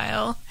snow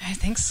pile. I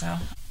think so.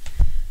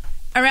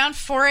 Around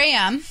 4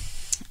 a.m.,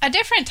 a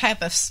different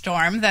type of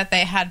storm that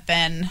they had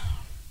been,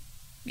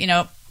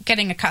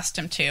 getting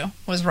accustomed to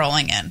was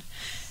rolling in.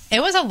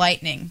 It was a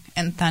lightning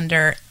and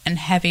thunder and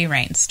heavy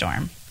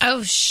rainstorm.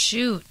 Oh,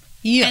 shoot.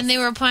 Yes. And they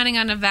were planning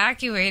on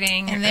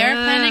evacuating. And they were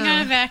planning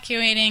on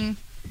evacuating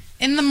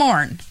in the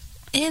morn.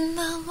 In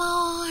the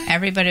morn.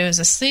 Everybody was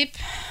asleep.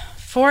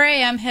 4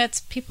 a.m. hits.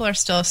 People are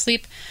still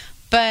asleep.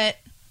 But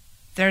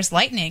there's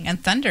lightning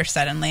and thunder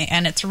suddenly,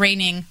 and it's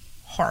raining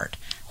hard.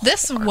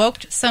 This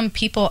woke some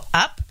people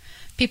up,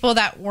 people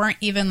that weren't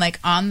even like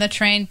on the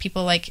train,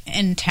 people like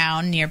in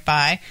town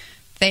nearby.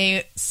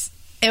 It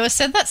was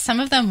said that some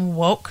of them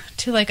woke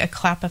to like a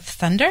clap of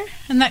thunder,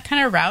 and that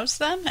kind of roused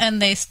them,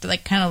 and they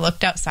like kind of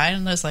looked outside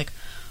and was like,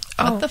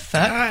 what the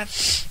fuck? God.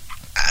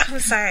 I'm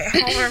sorry,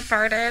 Homer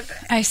farted.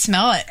 I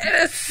smell it.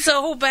 It is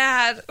so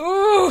bad.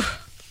 Ooh.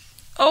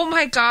 Oh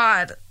my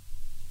God.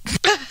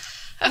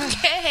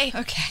 Okay.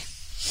 Okay.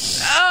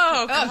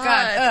 Oh God. Oh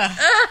God. Ugh.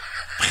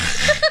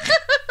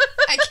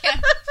 I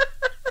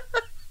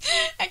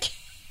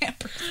can't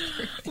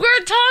breathe.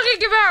 We're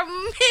talking about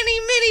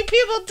many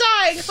people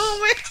dying,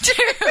 Homer.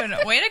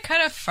 Dude, way to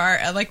cut a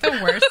fart at like the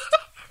worst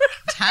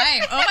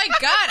time. Oh my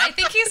God, I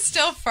think he's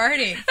still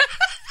farting.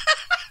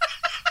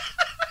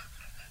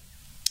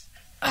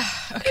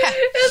 Okay.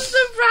 It's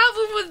the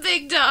problem with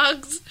big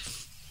dogs.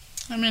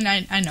 I mean,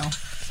 I know.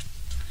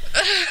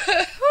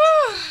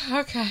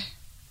 Okay.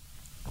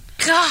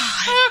 God.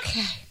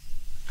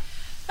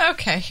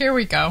 Okay, here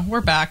we go.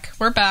 We're back.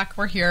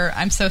 We're here.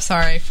 I'm so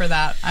sorry for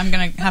that. I'm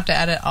going to have to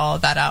edit all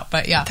of that out,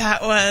 but yeah.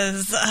 That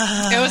was...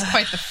 it was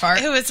quite the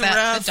fart it was that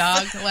rough. the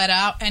dog let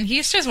out, and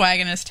he's just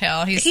wagging his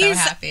tail. He's so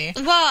happy.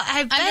 Well,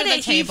 I bet Under the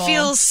he table.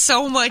 feels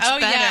so much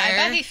better. Yeah, I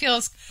bet he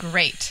feels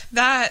great.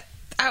 That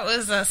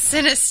was a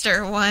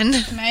sinister one.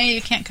 Maya,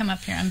 you can't come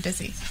up here. I'm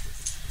busy.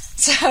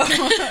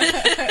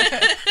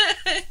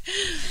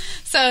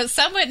 So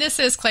some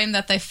witnesses claim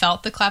that they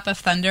felt the clap of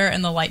thunder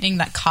and the lightning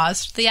that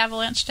caused the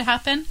avalanche to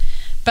happen,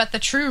 but the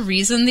true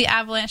reason the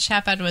avalanche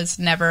happened was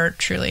never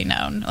truly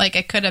known. Like,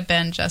 it could have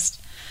been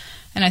just,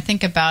 and I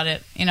think about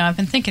it, I've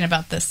been thinking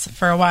about this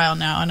for a while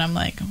now, and I'm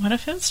like, what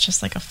if it was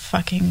just like a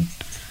fucking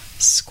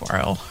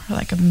squirrel or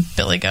like a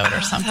billy goat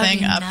or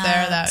something up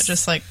there that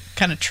just like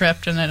kind of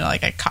tripped, and then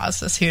like it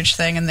caused this huge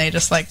thing, and they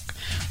just like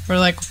were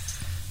like,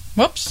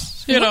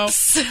 whoops,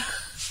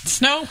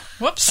 snow,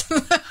 whoops.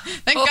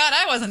 Thank God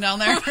I wasn't down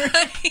there.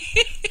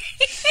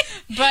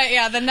 But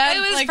yeah,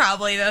 it was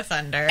probably the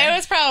thunder. It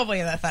was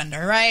probably the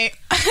thunder, right?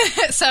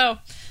 So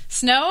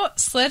snow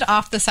slid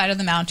off the side of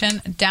the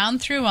mountain down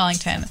through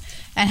Wellington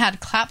and had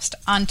collapsed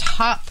on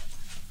top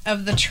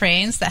of the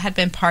trains that had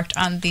been parked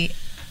on the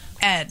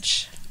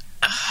edge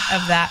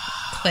of that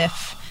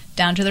cliff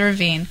down to the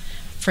ravine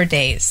for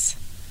days.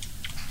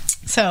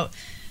 So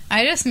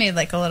I just made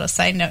like a little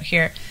side note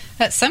here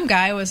that some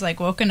guy was like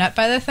woken up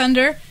by the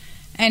thunder,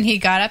 and he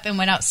got up and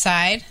went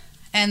outside,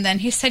 and then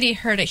he said he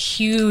heard a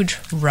huge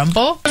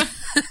rumble.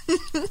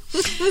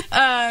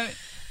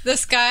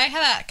 This guy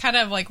that kind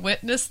of like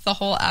witnessed the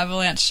whole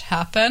avalanche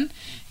happen,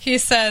 he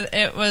said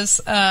it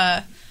was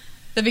the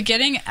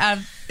beginning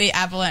of the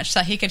avalanche,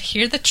 that he could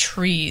hear the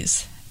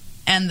trees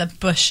and the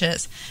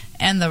bushes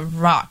and the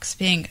rocks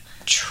being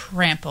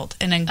trampled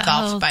and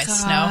engulfed by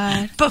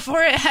snow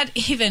before it had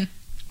even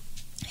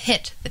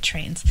hit the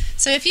trains.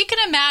 So if you can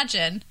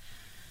imagine,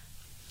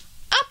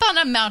 up on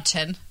a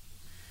mountain,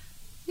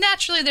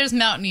 naturally there's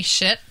mountainy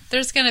shit.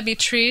 There's going to be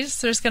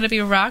trees, there's going to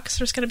be rocks,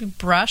 there's going to be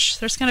brush,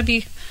 there's going to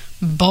be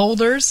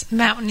boulders.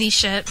 Mountainy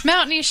shit,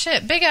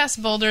 big ass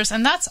boulders,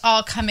 and that's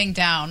all coming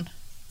down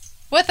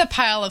with a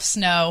pile of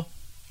snow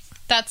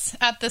that's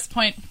at this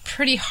point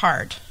pretty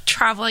hard.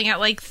 Traveling at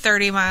like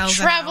 30 miles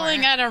an hour.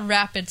 Traveling at a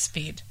rapid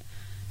speed.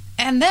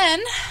 And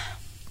then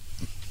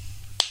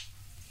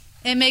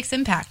it makes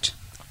impact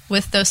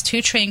with those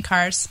two train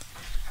cars,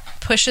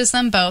 pushes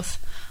them both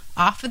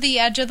off of the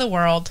edge of the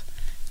world,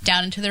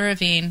 down into the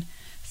ravine,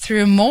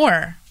 through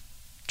more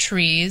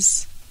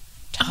trees,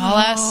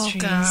 tall-ass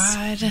trees,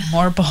 God.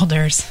 more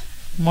boulders,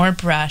 more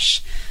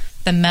brush.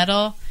 The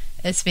metal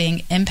is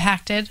being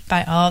impacted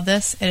by all of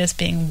this. It is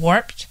being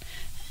warped.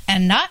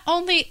 And not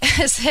only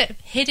is it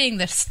hitting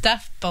the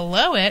stuff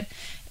below it,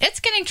 it's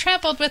getting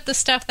trampled with the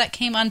stuff that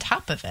came on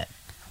top of it.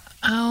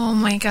 Oh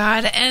my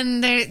God.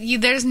 And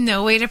there's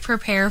no way to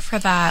prepare for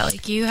that.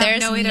 Like, you have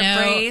no way to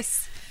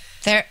brace.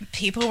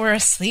 People were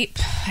asleep,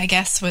 I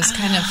guess, was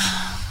kind of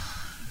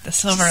the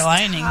silver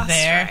lining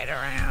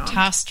there.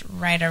 Tossed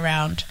right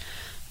around.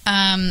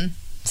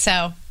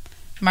 So,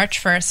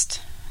 March 1st,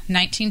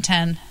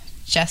 1910,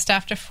 just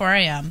after 4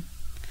 a.m.,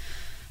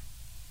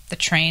 the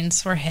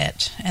trains were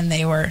hit, and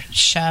they were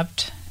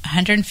shoved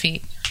 100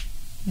 feet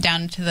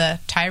down to the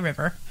Ty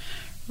River,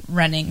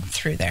 running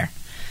through there.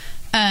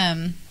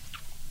 The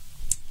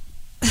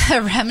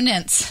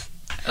remnants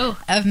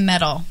of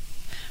metal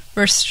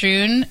were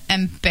strewn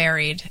and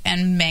buried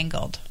and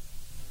mangled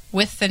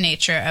with the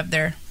nature of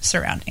their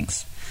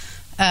surroundings.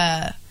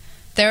 There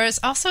was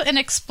also an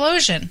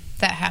explosion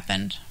that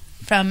happened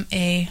from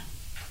a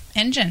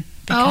engine,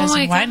 because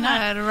why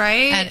not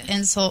add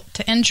insult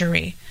to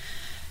injury?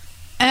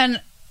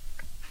 And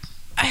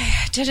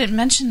I didn't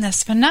mention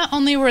this, but not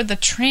only were the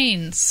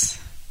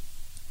trains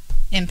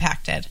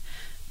impacted,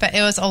 but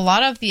it was a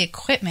lot of the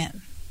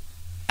equipment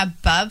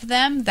above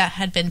them that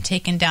had been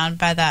taken down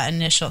by that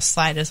initial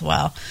slide as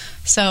well.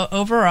 So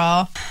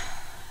overall,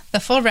 the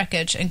full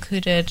wreckage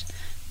included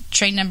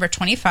train number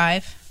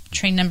 25,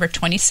 train number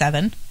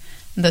 27,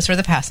 and those were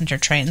the passenger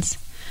trains,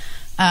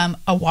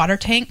 a water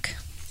tank,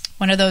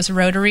 one of those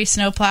rotary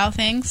snowplow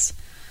things,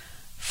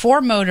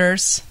 4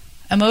 motors,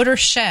 a motor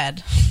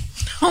shed,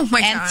 Oh my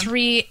and god.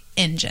 3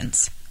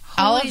 engines.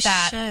 All Holy of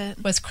that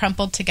shit. was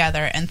crumpled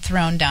together and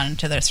thrown down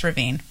into this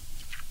ravine.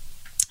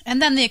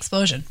 And then the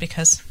explosion,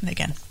 because,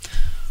 again,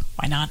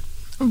 why not?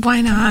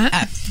 Why not?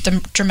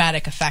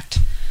 Dramatic effect.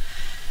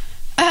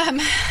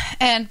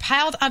 And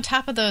piled on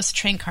top of those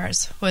train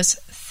cars was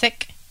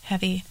thick,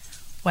 heavy,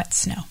 wet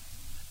snow.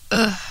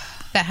 Ugh.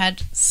 That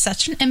had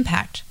such an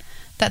impact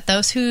that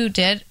those who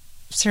did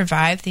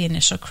survive the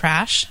initial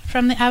crash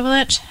from the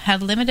avalanche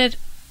had limited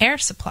air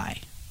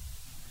supply.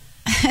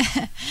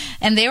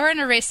 And they were in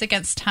a race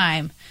against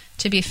time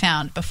to be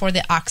found before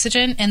the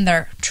oxygen in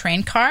their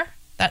train car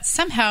that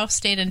somehow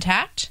stayed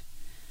intact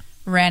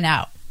ran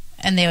out,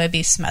 and they would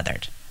be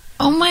smothered.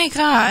 Oh my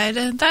god.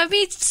 That'd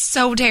be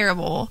so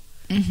terrible.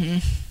 Mm-hmm.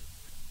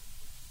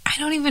 I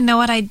don't even know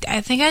what I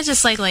think I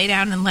just like lay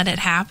down and let it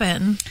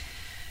happen.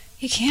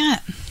 You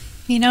can't.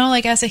 You know,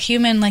 like as a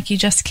human, like you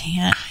just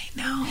can't. I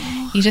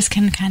know. You just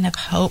can kind of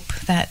hope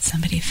that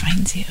somebody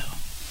finds you.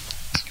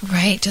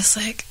 Right, just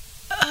like,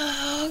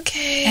 oh,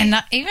 okay. And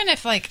not even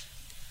if like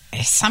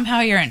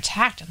somehow you're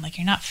intact and like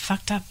you're not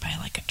fucked up by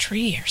like a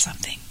tree or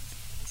something.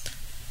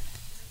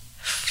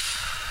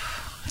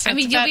 I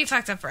mean, you'll be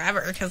fucked up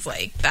forever because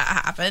like that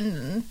happened,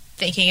 and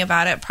thinking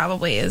about it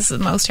probably is the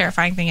most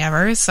terrifying thing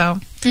ever. So,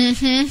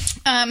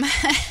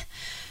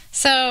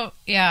 So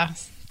yeah,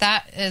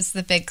 that is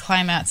the big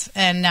climax,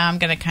 and now I'm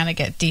going to kind of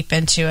get deep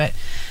into it.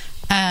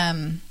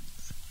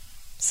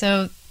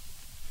 So,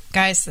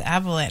 guys, the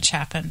avalanche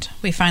happened.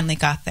 We finally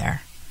got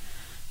there,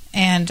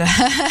 and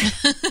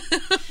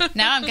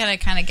now I'm going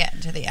to kind of get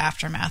into the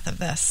aftermath of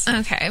this.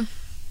 okay.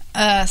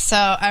 So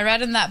I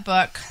read in that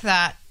book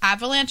that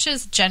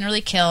avalanches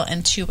generally kill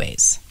in 2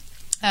 ways.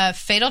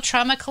 Fatal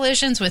trauma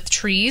collisions with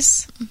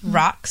trees,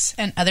 rocks,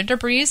 and other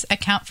debris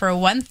account for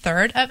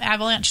 1/3 of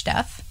avalanche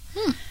death.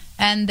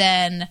 And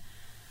then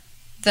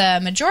the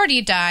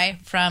majority die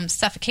from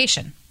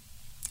suffocation.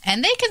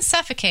 And they can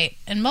suffocate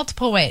in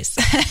multiple ways.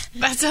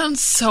 That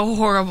sounds so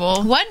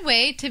horrible. One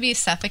way to be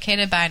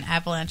suffocated by an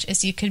avalanche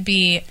is you could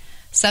be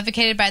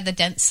suffocated by the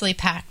densely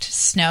packed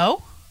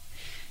snow.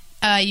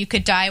 You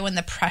could die when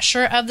the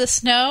pressure of the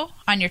snow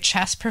on your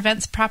chest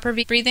prevents proper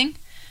breathing.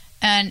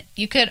 And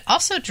you could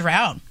also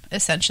drown,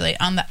 essentially,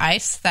 on the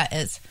ice that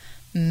is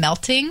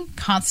melting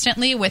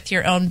constantly with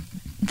your own,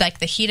 like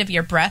the heat of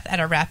your breath at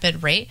a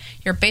rapid rate.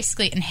 You're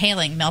basically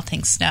inhaling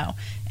melting snow,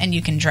 and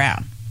you can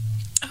drown.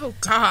 Oh,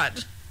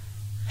 God.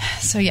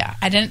 So, yeah,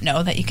 I didn't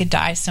know that you could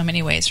die so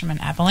many ways from an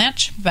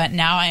avalanche, but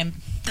now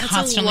I'm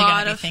constantly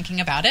going to be thinking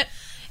about it.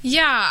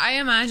 Yeah, I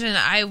imagine.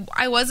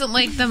 I wasn't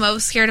like the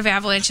most scared of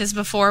avalanches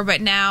before, but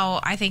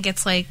now I think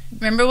it's like,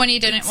 Remember when you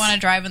didn't want to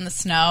drive in the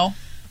snow?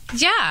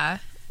 yeah,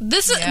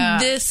 this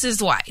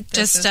is why.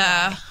 Just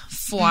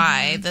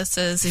why. This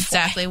is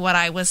exactly what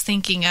I was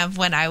thinking of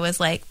when I was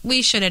like,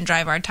 we shouldn't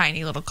drive our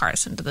tiny little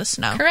cars into the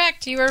snow.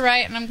 Correct. You were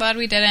right, and I'm glad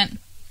we didn't.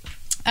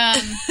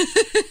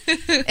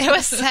 It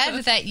was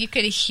said that you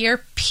could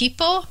hear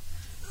people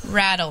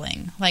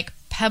rattling like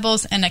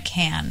pebbles in a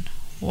can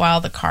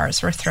while the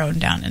cars were thrown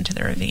down into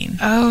the ravine.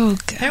 Oh,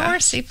 God. There were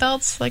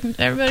seatbelts, like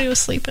everybody was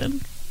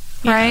sleeping.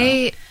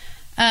 Right?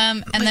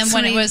 And then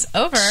when it was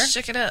over,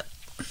 Shook it up.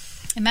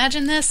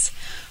 imagine this,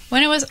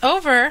 when it was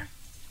over,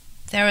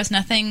 there was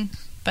nothing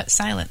but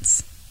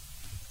silence.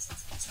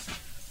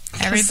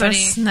 Everybody,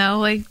 the snow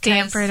like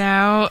dampered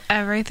out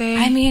everything.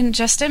 I mean,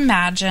 just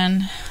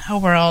imagine a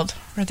world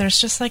where there's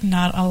just like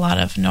not a lot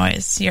of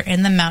noise. You're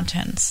in the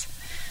mountains.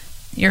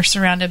 You're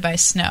surrounded by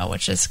snow,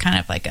 which is kind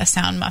of like a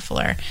sound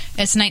muffler.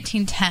 It's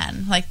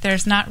 1910. Like,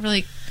 there's not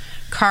really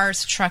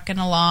cars trucking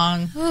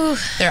along. Ooh.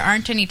 There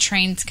aren't any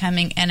trains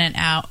coming in and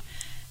out.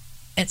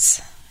 It's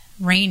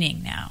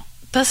raining now.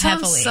 That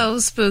sounds heavily. so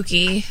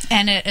spooky.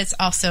 And it's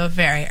also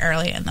very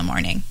early in the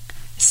morning.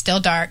 It's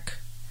still dark.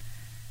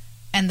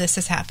 And this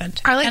has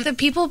happened. Are like And the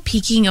people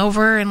peeking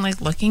over and like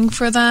looking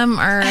for them,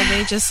 or are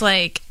they just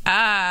like,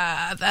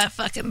 that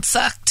fucking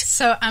sucked?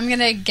 So I'm going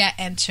to get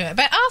into it.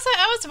 But also,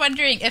 I was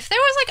wondering if there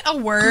was like a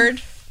word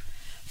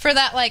for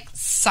that like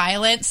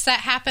silence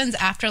that happens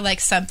after like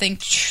something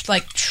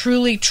like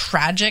truly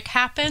tragic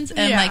happens,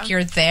 and like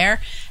you're there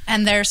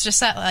and there's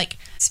just that like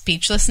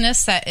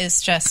speechlessness that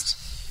is just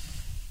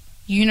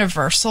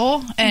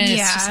universal. And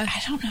it's just,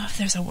 I don't know if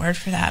there's a word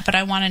for that, but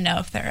I want to know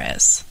if there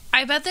is.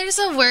 I bet there's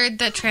a word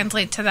that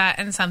translates to that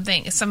in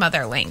some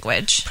other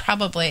language.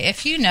 Probably.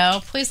 If you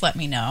know, please let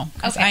me know,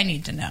 because I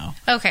need to know.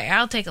 Okay,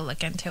 I'll take a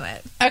look into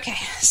it. Okay,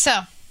 so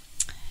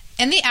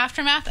in the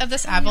aftermath of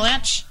this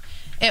avalanche,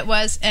 it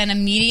was an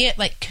immediate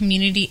like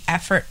community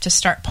effort to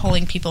start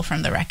pulling people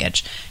from the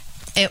wreckage.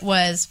 It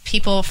was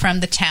people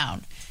from the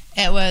town.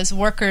 It was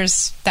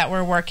workers that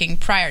were working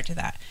prior to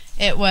that.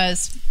 It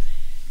was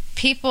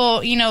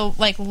people, you know,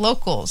 like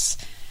locals.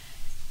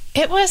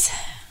 It was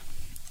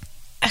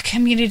a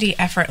community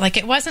effort. Like,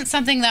 it wasn't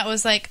something that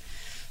was like,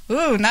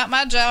 ooh, not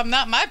my job,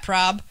 not my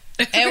prob.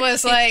 It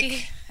was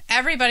like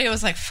everybody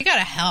was like, you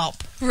gotta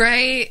help,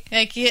 right?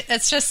 like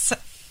it's just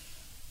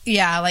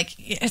yeah, like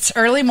it's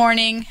early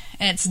morning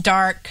and it's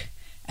dark,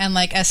 and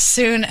like as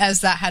soon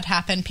as that had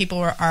happened, people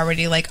were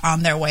already like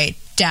on their way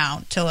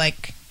down to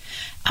like.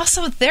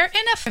 Also, they're in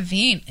a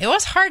ravine. It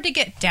was hard to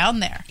get down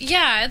there.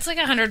 Yeah, it's like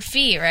 100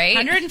 feet, right?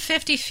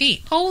 150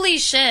 feet. Holy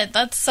shit,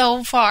 that's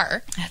so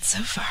far. That's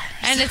so far.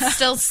 And it's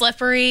still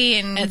slippery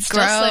and It's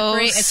gross. still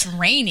slippery. It's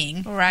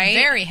raining, Right.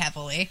 very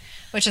heavily,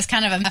 which is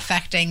kind of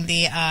affecting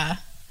the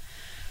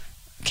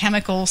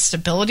chemical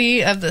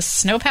stability of the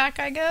snowpack,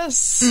 I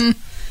guess.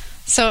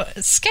 So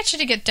it's sketchy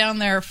to get down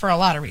there for a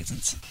lot of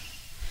reasons.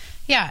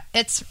 Yeah,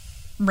 it's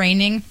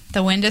raining.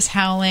 The wind is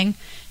howling.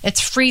 It's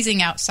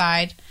freezing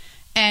outside.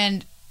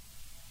 And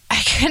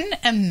I couldn't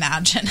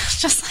imagine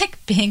just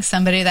like being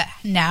somebody that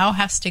now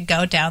has to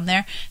go down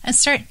there and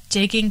start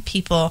digging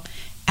people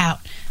out.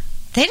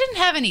 They didn't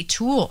have any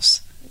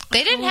tools.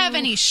 They didn't have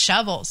any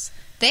shovels.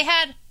 They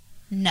had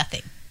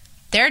nothing.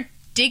 They're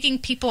digging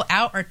people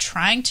out or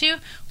trying to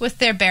with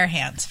their bare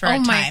hands for a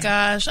time. Oh my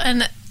gosh.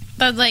 And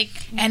but like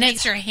And makes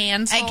it's your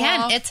hands fall again,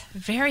 off. it's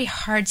very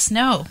hard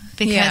snow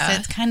because Yeah.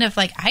 it's kind of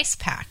like ice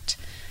packed.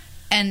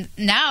 And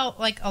now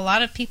like a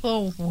lot of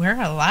people were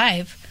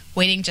alive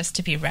waiting just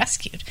to be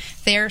rescued.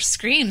 Their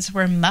screams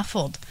were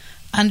muffled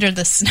under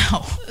the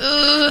snow.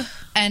 Ugh.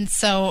 And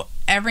so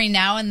every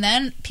now and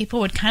then people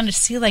would kind of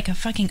see like a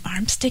fucking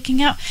arm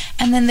sticking out,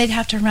 and then they'd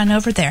have to run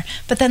over there.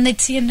 But then they'd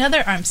see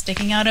another arm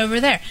sticking out over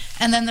there.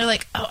 And then they're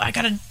like, "Oh, I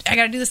got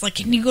to do this. Like,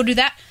 can you go do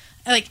that?"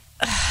 Like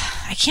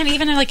I can't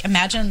even like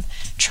imagine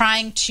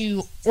trying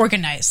to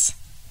organize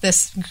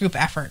this group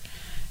effort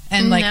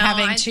and like No,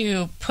 having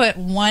to put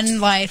one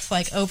life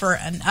like over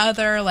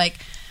another. Like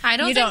I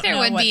don't you think there know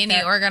would what be any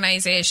they're-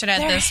 organization at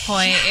There- this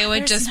point. yeah, It would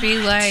there's just be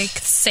not. like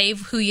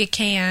save who you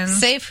can.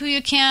 Save who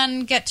you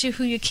can, get to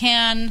who you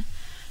can.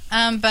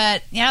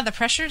 But yeah, the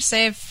pressure to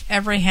save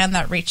every hand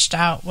that reached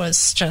out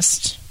was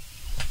just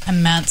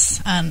immense.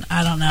 And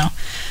I don't know.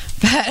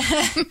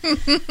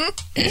 But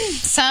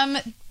some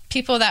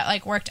people that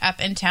like worked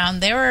up in town,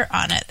 they were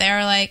on it. They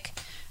were like,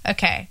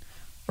 okay,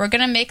 we're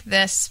going to make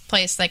this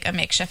place like a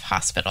makeshift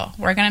hospital.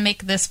 We're going to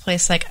make this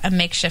place like a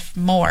makeshift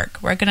morgue.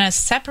 We're going to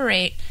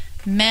separate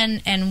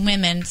men and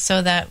women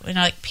so that, you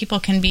know, like people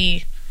can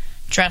be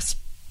dressed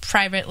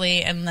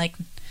privately and like,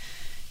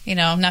 you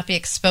know, not be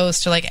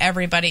exposed to like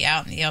everybody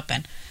out in the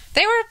open.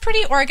 They were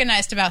pretty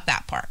organized about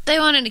that part. They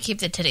wanted to keep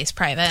the titties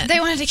private. They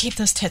wanted to keep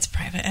those tits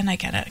private, and I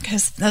get it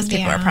because those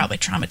people Yeah. are probably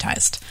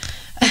traumatized.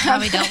 They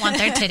probably don't want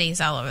their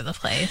titties all over the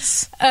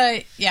place.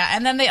 Yeah,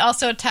 and then they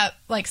also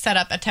set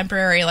up a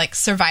temporary like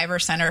survivor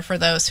center for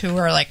those who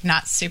were like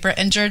not super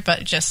injured,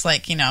 but just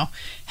like, you know,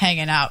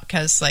 hanging out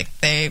because like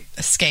they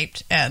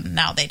escaped and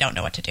now they don't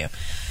know what to do.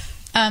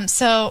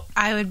 So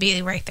I would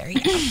be right there.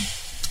 Yeah.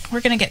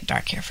 we're gonna get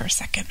dark here for a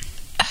second.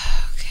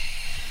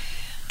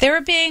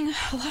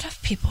 A lot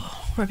of people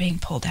were being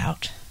pulled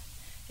out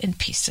in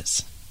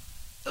pieces.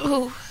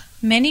 Ooh.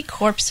 Many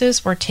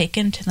corpses were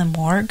taken to the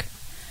morgue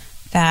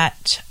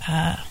that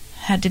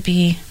had to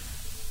be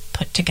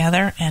put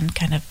together and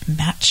kind of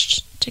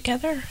matched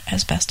together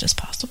as best as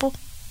possible.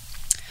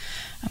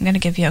 I'm going to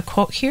give you a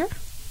quote here.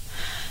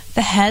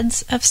 The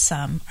heads of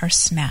some are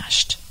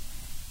smashed,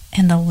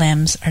 and the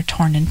limbs are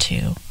torn in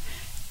two,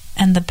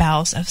 and the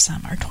bowels of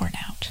some are torn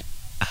out.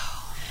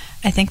 Oh.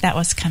 I think that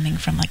was coming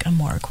from like a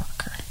morgue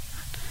worker.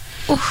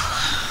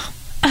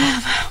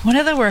 One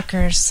of the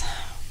workers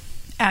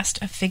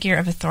asked a figure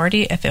of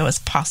authority if it was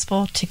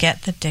possible to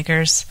get the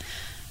diggers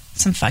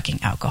some fucking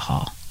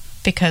alcohol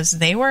because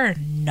they were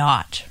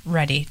not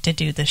ready to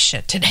do this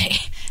shit today,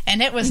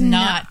 and it was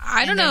not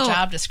I don't in their know.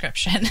 job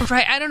description.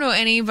 Right, I don't know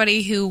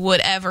anybody who would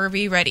ever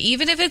be ready,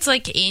 even if it's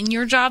like in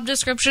your job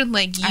description,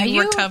 like Are you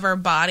you- recover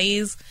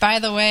bodies. By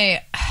the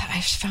way,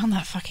 I found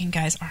that fucking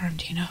guy's arm.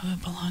 Do you know who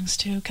it belongs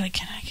to? Can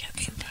I get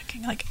some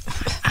fucking like?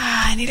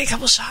 I need a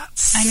couple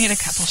shots. I need a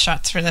couple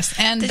shots for this.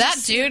 And that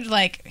dude,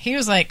 like, he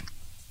was like,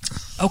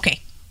 okay,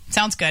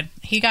 sounds good.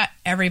 He got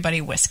everybody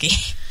whiskey.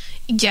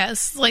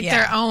 Yes, like Yeah.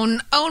 their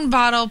own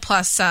bottle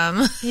plus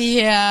some.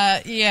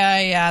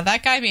 Yeah.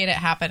 That guy made it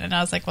happen, and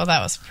I was like, well,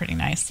 that was pretty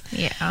nice.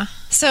 Yeah.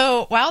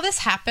 So while this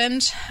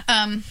happened,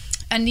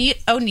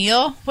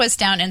 O'Neill was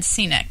down in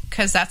Scenic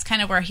because that's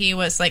kind of where he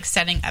was like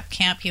setting up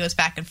camp. He was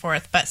back and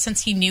forth, but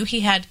since he knew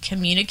he had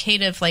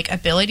communicative like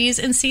abilities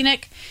in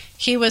Scenic,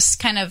 he was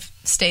kind of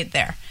stayed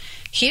there.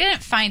 He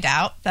didn't find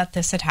out that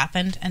this had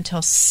happened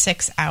until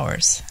 6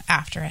 hours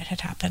after it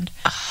had happened.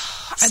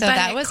 So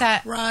that was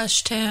at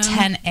crushed him.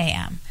 10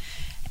 a.m.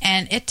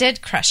 And it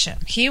did crush him.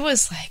 He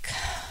was like,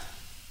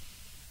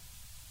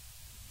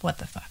 what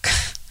the fuck?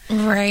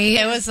 Right.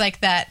 It was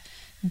like that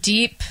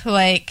deep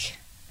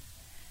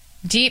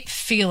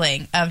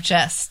feeling of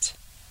just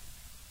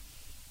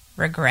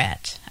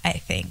regret, I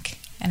think.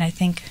 And I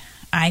think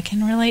I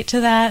can relate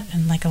to that,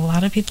 and like a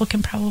lot of people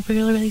can probably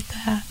relate to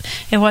that.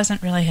 It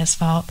wasn't really his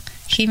fault.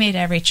 He made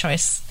every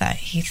choice that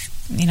he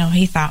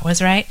thought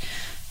was right.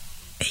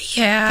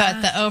 Yeah.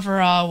 But the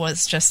overall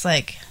was just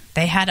like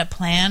they had a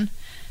plan.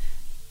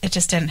 It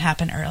just didn't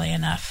happen early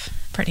enough,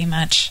 pretty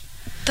much.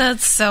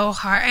 That's so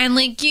hard. And,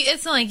 like,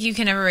 it's not like you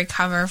can ever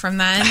recover from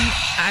that.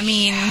 I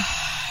mean...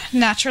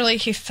 Naturally,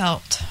 he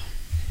felt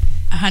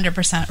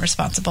 100%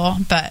 responsible,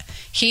 but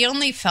he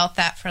only felt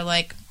that for,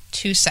 like,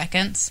 2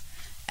 seconds.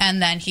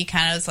 And then he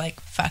kind of was like,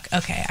 fuck,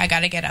 okay, I got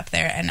to get up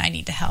there and I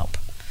need to help.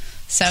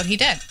 So he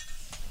did.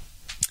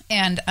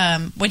 And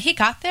when he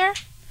got there,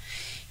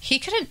 he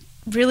couldn't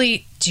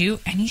really do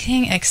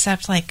anything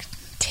except, like,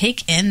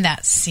 take in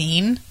that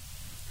scene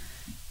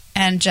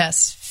and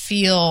just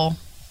feel...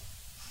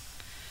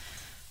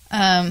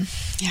 I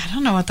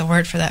don't know what the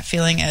word for that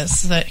feeling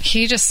is, but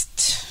he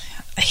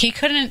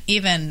couldn't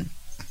even...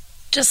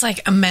 Just,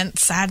 like,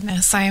 immense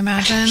sadness, I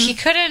imagine. He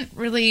couldn't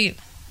really...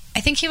 I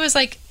think he was,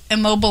 like,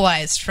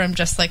 immobilized from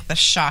just, like, the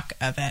shock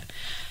of it.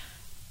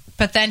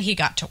 But then he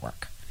got to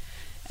work.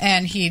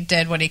 And he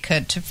did what he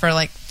could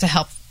to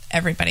help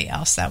everybody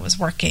else that was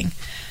working.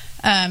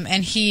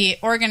 And he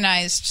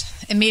organized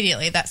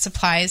immediately that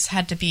supplies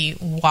had to be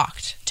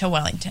walked to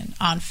Wellington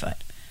on foot.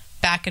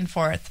 Back and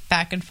forth,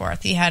 back and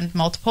forth. He had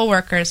multiple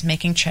workers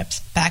making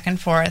trips back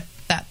and forth,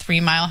 that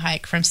 3-mile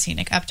hike from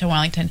Scenic up to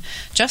Wellington,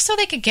 just so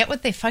they could get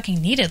what they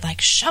fucking needed, like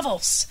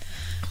shovels,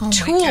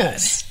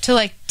 tools, to,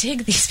 like,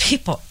 dig these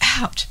people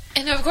out.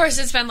 And, of course,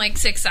 it's been, like,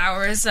 6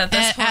 hours at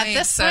this point. At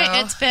this point,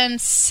 it's been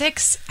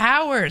 6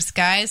 hours,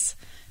 guys.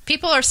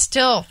 People are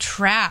still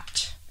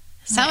trapped.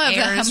 Some of them...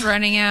 Their air is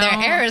running out.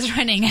 Their air is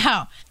running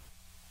out.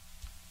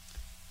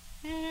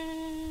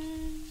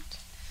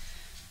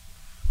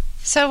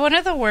 So one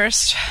of the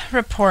worst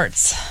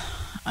reports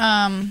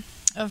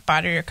of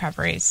body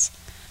recoveries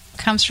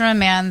comes from a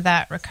man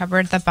that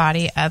recovered the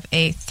body of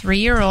a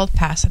 3-year-old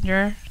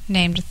passenger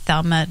named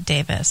Thelma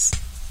Davis.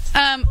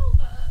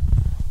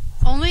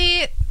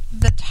 Only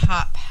the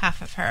top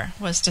half of her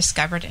was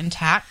discovered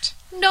intact.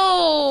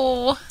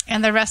 No!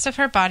 And the rest of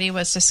her body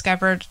was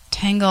discovered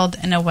tangled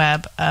in a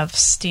web of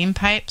steam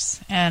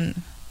pipes,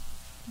 and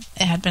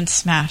it had been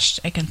smashed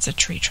against a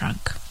tree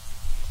trunk.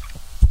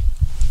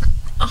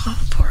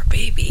 Oh, poor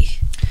baby.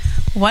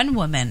 One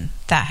woman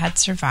that had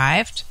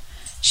survived,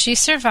 she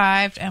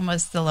survived and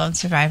was the lone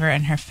survivor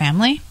in her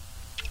family.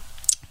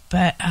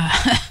 But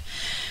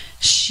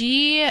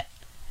she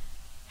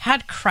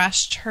had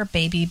crushed her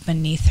baby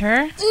beneath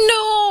her.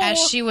 No! As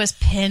she was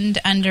pinned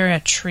under a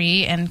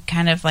tree and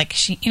kind of like,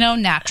 she,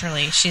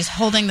 naturally, she's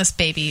holding this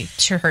baby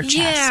to her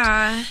chest.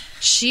 Yeah.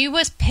 She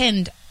was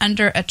pinned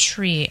under a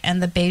tree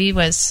and the baby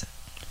was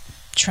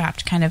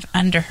trapped kind of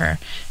under her.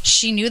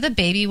 She knew the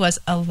baby was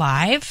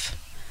alive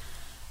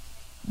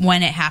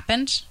when it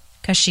happened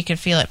because she could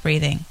feel it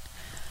breathing.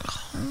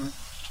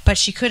 But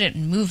she couldn't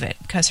move it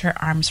because her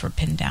arms were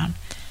pinned down.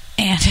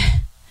 And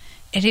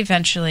it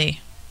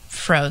eventually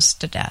froze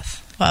to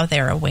death while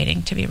they were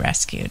waiting to be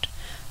rescued.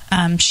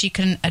 She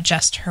couldn't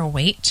adjust her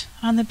weight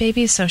on the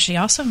baby, so she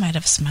also might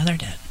have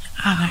smothered it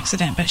on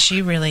accident, but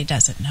she really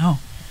doesn't know.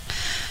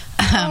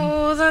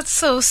 Oh, that's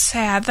so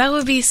sad. That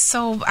would be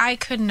so... I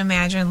couldn't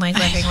imagine, like,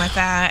 living with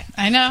that.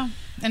 I know.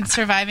 And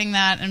surviving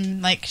that,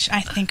 and, like,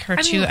 I think her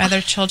two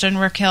other children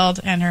were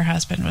killed, and her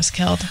husband was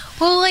killed.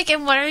 Well, like,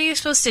 and what are you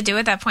supposed to do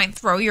at that point?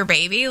 Throw your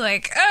baby?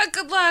 Like,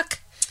 good luck.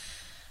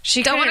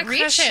 She Don't couldn't wanna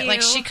reach crush it.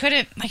 Like,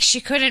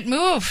 she couldn't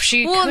move.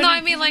 Well, no,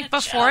 I mean, like,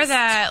 before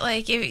that,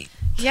 like,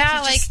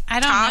 yeah, like, I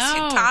don't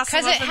know.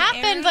 Because it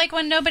happened, happened, like,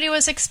 when nobody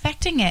was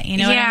expecting it, you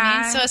know what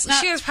I mean? So it's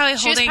not... She was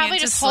probably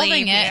just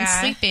holding it and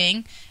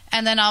sleeping,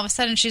 and then all of a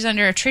sudden she's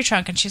under a tree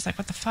trunk, and she's like,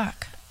 what the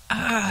fuck?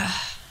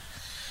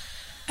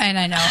 And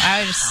I know,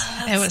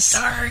 it was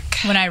dark.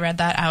 When I read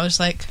that, I was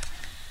like,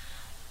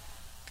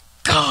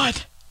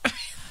 God,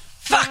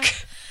 fuck.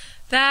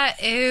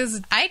 That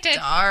is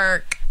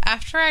dark.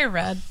 After I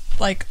read,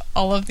 like,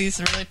 all of these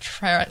really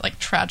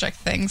tragic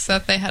things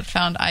that they had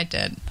found, I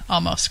did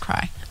almost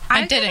cry.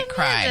 I didn't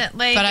cry,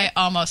 but I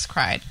almost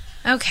cried.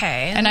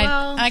 Okay. And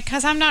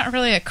because I'm not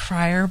really a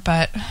crier,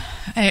 but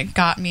it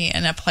got me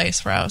in a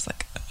place where I was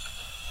like,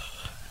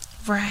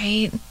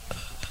 right.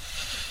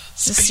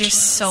 Just your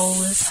soul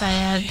is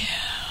sad. Yeah,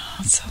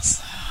 it's so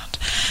sad.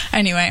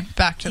 Anyway,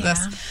 back to this.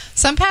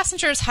 Some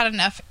passengers had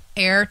enough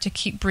air to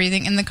keep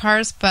breathing in the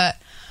cars, but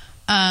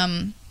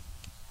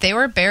they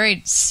were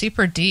buried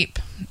super deep.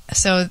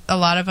 So a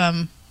lot of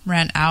them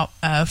ran out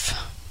of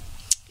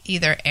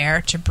either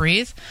air to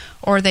breathe,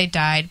 or they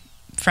died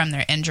from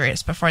their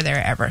injuries before they were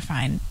ever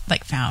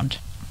found.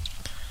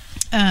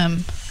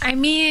 I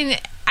mean,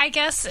 I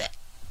guess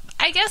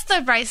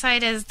the bright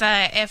side is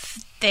that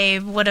if they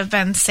would have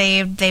been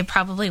saved, they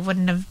probably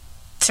wouldn't have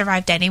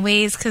survived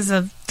anyways because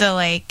of the,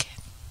 like,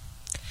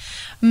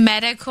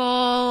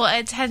 medical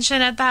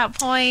attention at that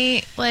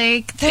point.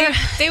 Like,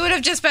 they would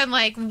have just been,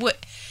 like,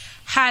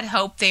 had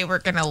hope they were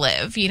going to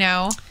live, you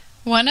know?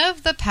 One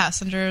of the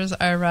passengers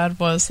I read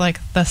was, like,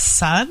 the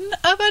son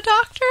of a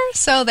doctor,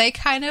 so they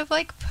kind of,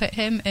 like, put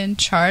him in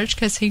charge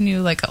because he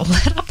knew, like, a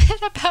little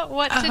bit about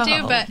what to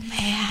do, but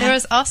there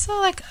was also,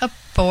 like, a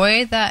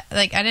boy that,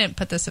 like, I didn't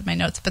put this in my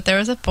notes, but there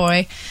was a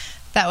boy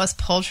that was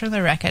pulled from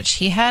the wreckage.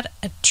 He had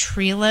a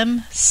tree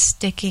limb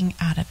sticking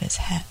out of his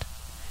head.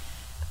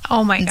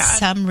 Oh, my and God.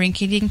 Some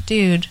rinky-dink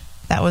dude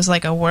that was,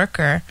 like, a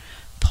worker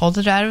pulled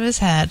it out of his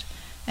head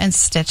and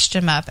stitched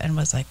him up and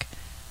was like,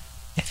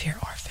 if you're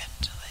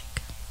orphaned,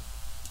 like,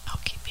 I'll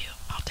keep you.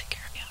 I'll take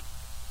care of you.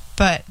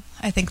 But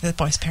I think the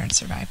boy's parents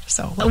survived.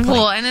 So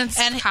well, and it's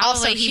and probably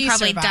also he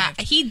probably survived.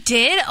 died. He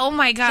did. Oh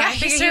my god! Yeah, I he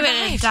figured he would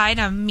have survived. died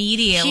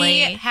immediately.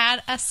 He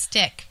had a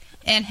stick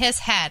in his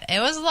head. It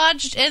was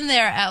lodged in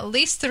there at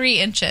least 3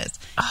 inches,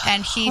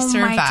 and he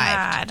survived.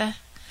 My god.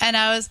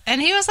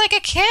 And he was like a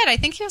kid. I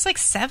think he was like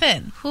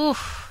 7. Whew.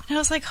 And I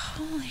was like,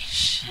 holy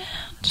shit.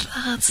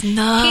 That's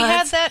nuts. He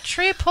had that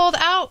tree pulled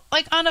out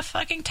like on a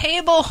fucking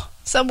table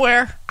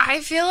somewhere.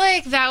 I feel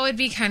like that would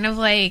be kind of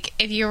like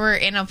if you were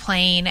in a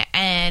plane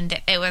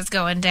and it was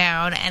going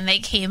down and they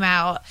came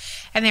out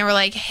and they were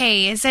like,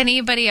 hey, is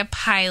anybody a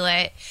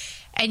pilot?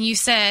 And you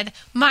said,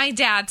 my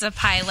dad's a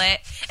pilot.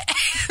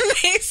 And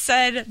they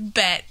said,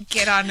 bet,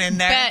 get on in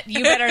there. Bet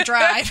you better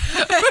drive.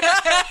 And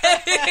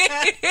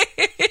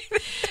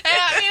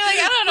I mean, like,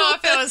 I don't know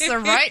if it was the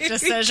right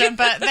decision,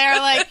 but they're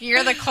like,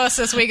 you're the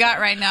closest we got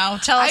right now.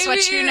 Tell us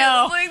what you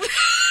know. Like,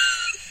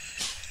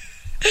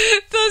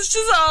 that's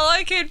just all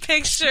I could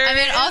picture. I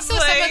mean, also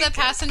It's some of like- the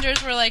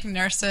passengers were like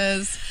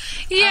nurses.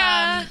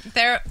 Yeah.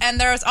 There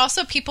was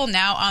also people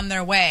now on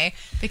their way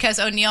because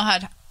O'Neill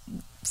had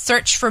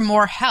searched for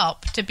more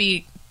help to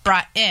be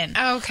brought in.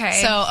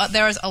 Okay. So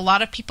there was a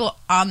lot of people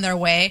on their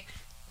way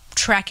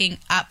tracking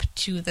up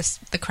to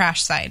the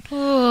crash site.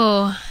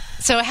 Ooh.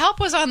 So help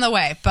was on the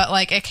way, but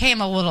like it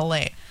came a little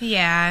late.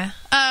 Yeah.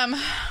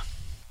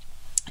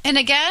 And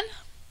again,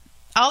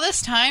 all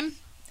this time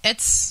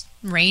it's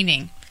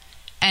raining.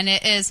 And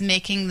it is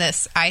making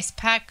this ice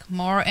pack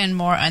more and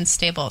more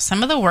unstable.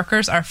 Some of the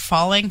workers are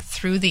falling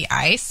through the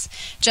ice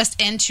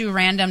just into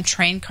random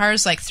train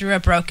cars, like through a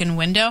broken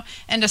window,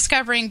 and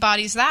discovering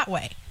bodies that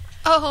way.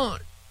 Oh,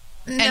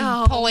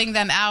 no. And pulling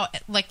them out,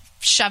 like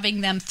shoving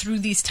them through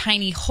these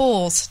tiny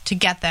holes to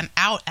get them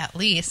out at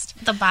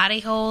least. The body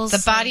holes.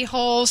 The body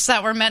holes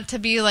that were meant to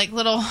be like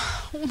little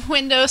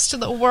windows to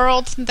the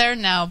world, they're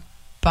now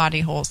body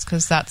holes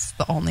because that's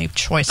the only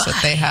choice that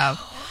they have.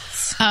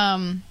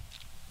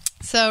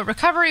 So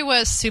recovery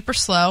was super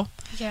slow.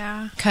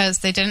 Yeah. Because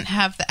they didn't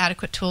have the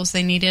adequate tools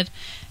they needed,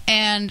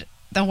 and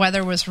the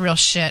weather was real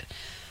shit.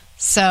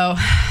 So,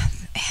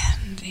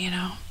 and, you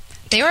know,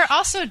 they were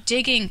also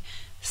digging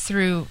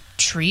through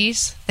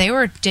trees. They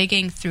were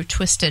digging through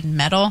twisted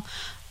metal,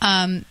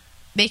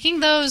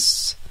 making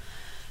those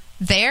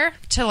there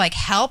to, like,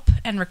 help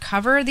and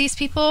recover these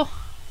people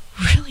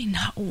really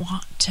not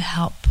want to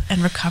help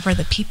and recover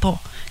the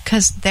people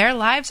because their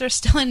lives are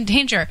still in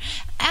danger.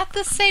 At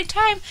the same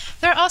time,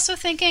 they're also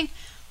thinking,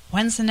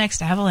 when's the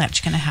next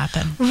avalanche going to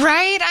happen?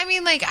 Right? I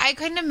mean, like, I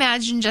couldn't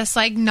imagine just,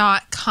 like,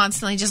 not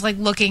constantly just, like,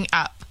 looking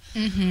up.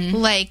 Mm-hmm.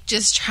 Like,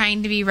 just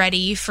trying to be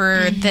ready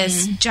for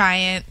this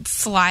giant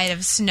slide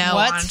of snow on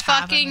What's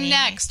top fucking of me.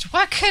 next?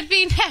 What could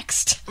be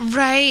next? Right.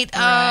 Right.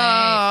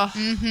 Oh.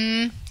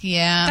 Mm-hmm.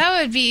 Yeah.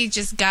 That would be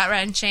just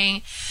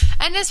gut-wrenching.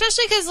 And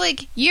especially because,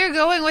 like, you're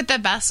going with the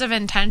best of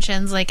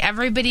intentions. Like,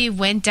 everybody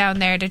went down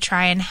there to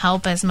try and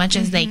help as much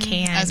as they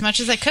can. As much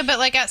as I could, but,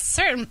 like,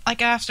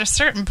 after a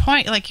certain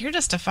point, like, you're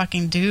just a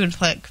fucking dude.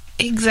 Like,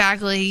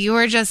 Exactly. You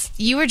were just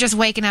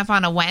waking up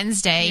on a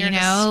Wednesday, you're you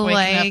just know?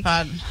 waking Like,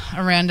 up on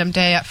a random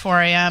day at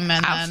 4 a.m.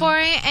 and out then... for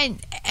it.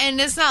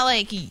 And it's not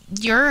like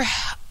your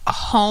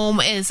home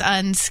is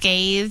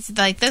unscathed.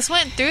 Like, this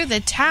went through the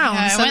town.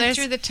 Yeah, I so went there's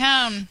through the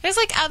town. There's,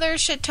 like, other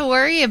shit to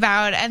worry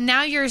about, and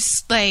now you're,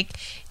 like...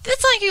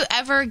 It's like you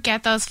ever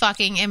get those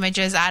fucking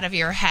images out of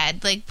your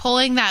head. Like,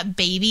 pulling that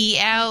baby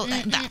out,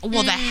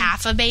 the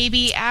half a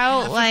baby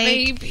out.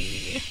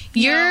 Baby.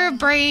 Your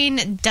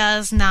brain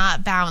does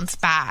not bounce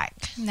back.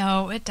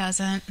 No, it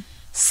doesn't.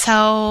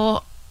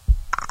 So,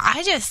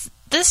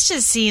 this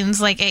just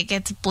seems like it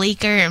gets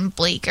bleaker and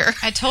bleaker.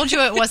 I told you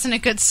it wasn't a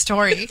good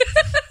story.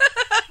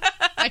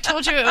 I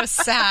told you it was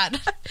sad.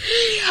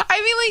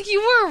 I mean, like,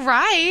 you were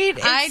right.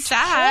 It's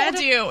sad.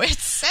 told you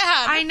it's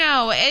sad. I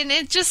know, and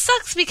it just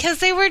sucks because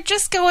they were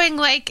just going,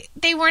 like,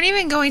 they weren't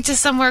even going to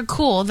somewhere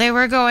cool. They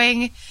were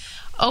going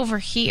over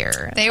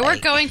here. They were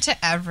Like, going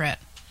to Everett.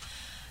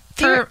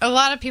 They were- For a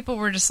lot of people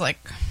were just like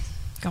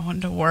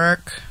going to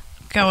work,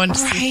 going to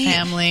see Right.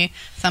 family.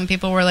 Some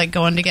people were like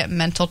going to get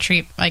mental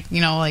like, you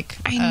know, like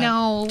I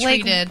know,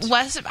 treated.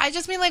 like I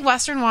just mean like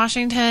Western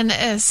Washington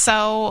is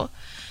so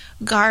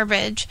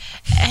garbage,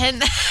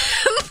 and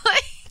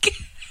like,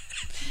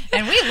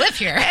 And we live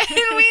here.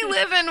 and we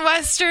live in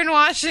Western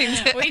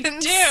Washington. We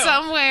do.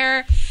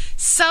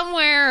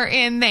 somewhere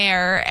in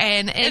there,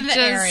 and it In the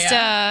just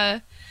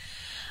area.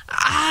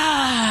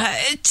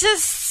 it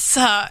just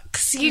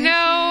sucks, you know.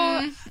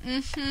 I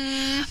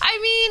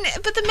mean,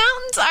 but the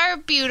mountains are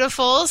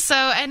beautiful, so,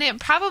 and it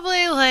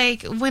probably,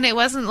 like, when it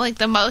wasn't like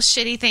the most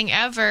shitty thing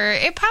ever,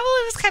 it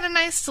probably was kind of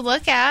nice to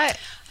look at.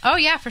 Oh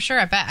yeah, for sure.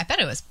 I bet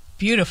it was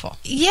beautiful.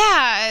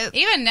 Yeah,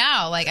 Even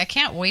now, like I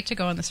can't wait to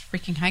go on this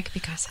freaking hike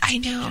because it's I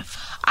know.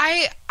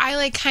 I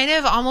like kind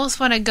of almost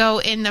want to go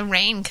in the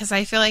rain because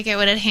I feel like it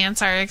would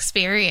enhance our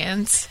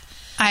experience.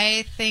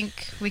 I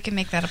think we can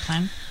make that a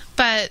plan.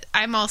 But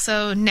I'm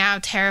also now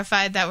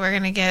terrified that we're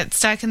going to get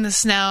stuck in the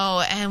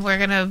snow and we're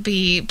going to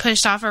be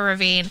pushed off a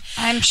ravine.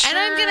 I'm sure. And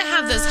I'm going to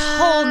have this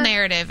whole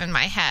narrative in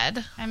my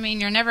head. I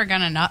mean, you're never going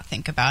to not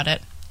think about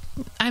it.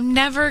 I'm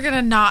never going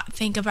to not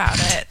think about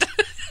it.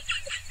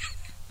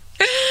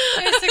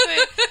 Basically,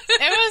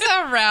 it was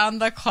a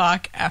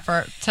round-the-clock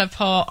effort to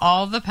pull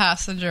all the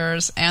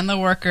passengers and the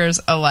workers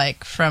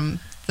alike from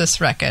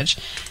this wreckage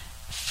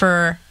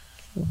for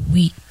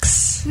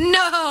weeks.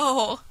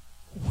 No!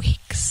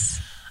 Weeks.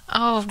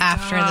 Oh,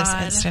 After God. this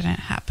incident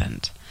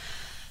happened.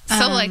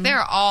 So, like,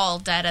 they're all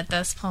dead at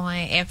this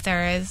point, if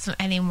there is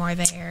any more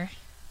there.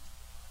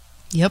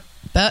 Yep.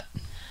 But,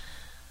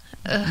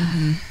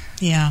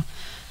 yeah.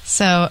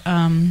 So,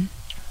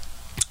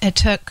 it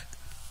took...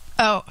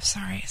 Oh,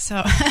 sorry.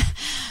 So,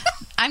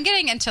 I'm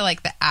getting into,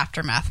 like, the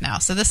aftermath now.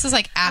 So, this is,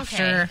 like,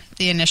 after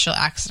the initial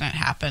accident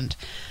happened.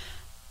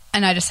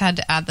 And I just had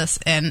to add this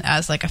in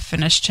as, like, a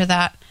finish to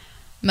that.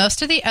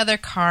 Most of the other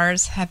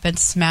cars have been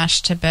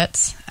smashed to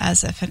bits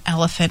as if an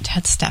elephant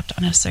had stepped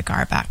on a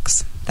cigar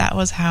box. That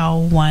was how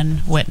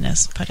one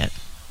witness put it.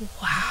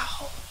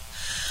 Wow.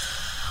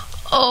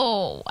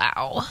 Oh,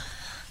 wow.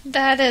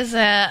 That is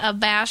a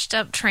bashed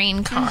up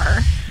train car.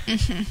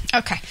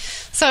 Okay.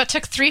 So it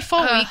took 3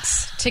 full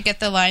weeks to get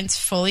the lines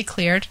fully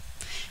cleared,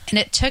 and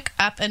it took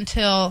up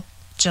until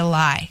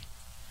July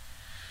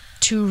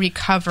to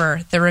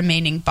recover the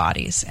remaining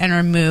bodies and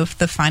remove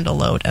the final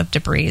load of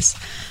debris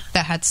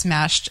that had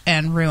smashed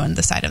and ruined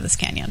the side of this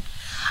canyon.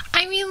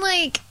 I mean,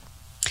 like...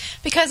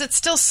 Because it's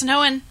still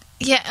snowing.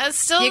 Yeah, it's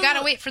still... You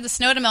gotta wait for the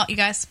snow to melt, you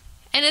guys.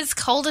 And it's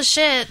cold as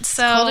shit,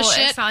 so cold as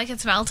shit. It's not like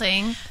it's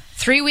melting.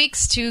 3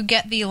 weeks to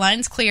get the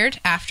lines cleared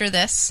after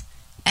this,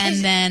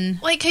 and then...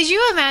 Like, could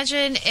you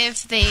imagine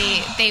if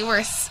they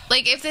were...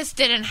 Like, if this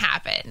didn't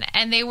happen,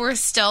 and they were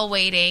still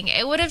waiting,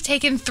 it would have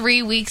taken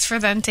 3 weeks for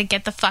them to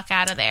get the fuck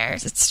out of there.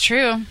 It's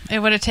true. It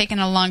would have taken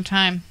a long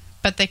time,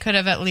 but they could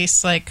have at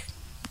least, like,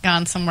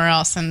 gone somewhere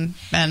else and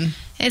been...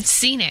 It's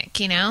scenic,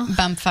 you know?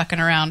 Bum fucking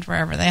around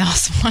wherever they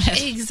else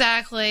wanted.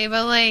 Exactly,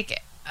 but,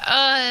 like,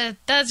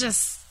 that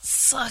just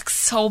sucks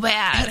so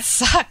bad. It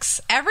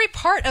sucks. Every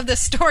part of the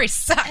story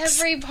sucks.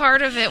 Every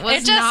part of it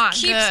was it just not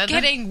keeps good.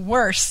 getting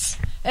worse.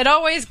 It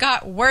always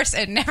got worse.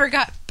 It never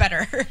got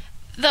better.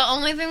 The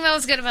only thing that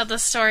was good about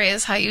this story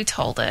is how you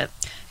told it.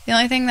 The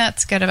only thing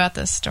that's good about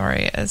this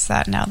story is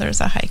that now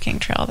there's a hiking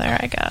trail there,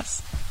 I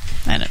guess.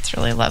 And it's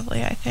really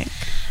lovely, I think.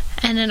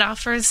 And it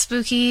offers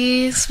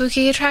spooky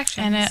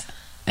attractions. And it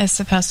is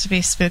supposed to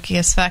be spooky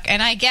as fuck.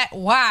 And I get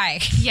why.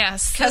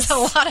 Yes. Because a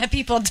lot of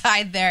people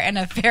died there in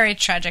a very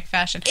tragic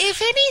fashion.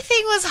 If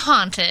anything was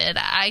haunted,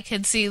 I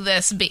could see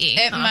this being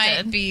It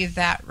haunted. might be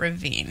that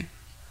ravine.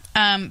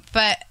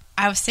 But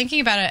I was thinking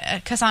about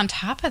it because on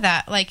top of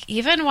that, like,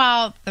 even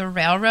while the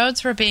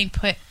railroads were being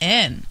put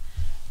in,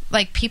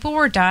 like, people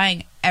were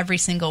dying every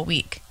single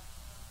week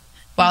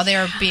while they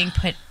were being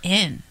put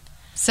in.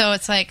 So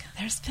it's like,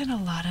 there's been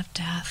a lot of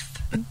death.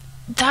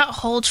 That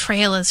whole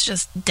trail is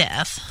just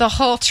death. The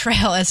whole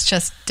trail is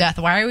just death.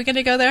 Why are we going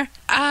to go there?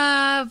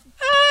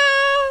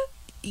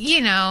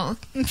 You know,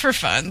 For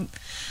fun.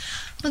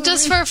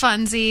 just for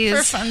funsies.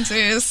 For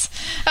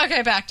funsies.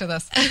 Okay, back to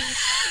this.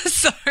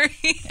 Sorry.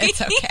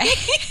 It's okay.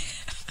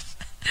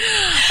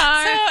 So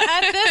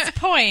at this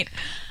point,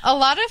 a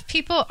lot of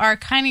people are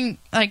kind of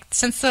like,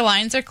 since the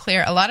lines are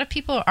clear, a lot of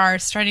people are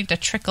starting to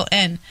trickle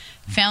in.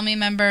 Family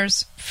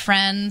members,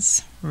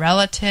 friends,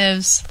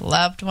 relatives,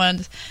 loved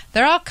ones.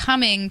 They're all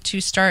coming to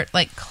start,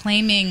 like,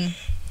 claiming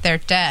they're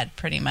dead,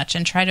 pretty much,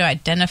 and try to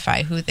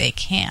identify who they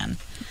can.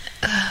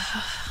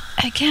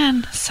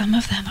 Again, some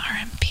of them are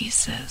in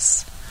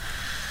pieces.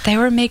 They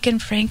were making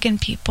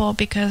Franken people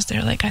because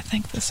they're like, I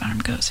think this arm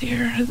goes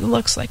here. It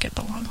looks like it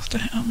belongs to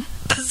him.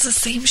 That's the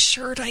same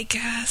shirt, I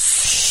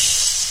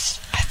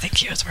guess. I think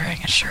he was wearing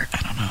a shirt.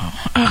 I don't know.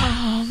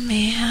 Oh,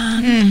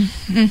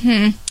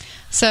 man.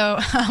 So,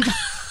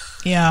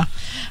 yeah.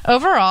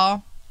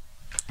 Overall,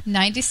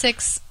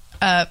 96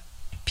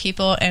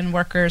 people and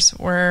workers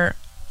were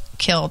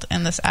killed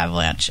in this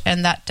avalanche,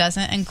 and that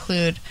doesn't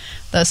include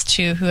those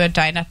 2 who had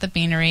died at the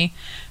beanery,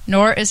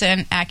 nor is it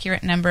an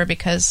accurate number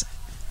because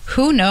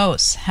who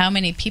knows how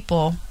many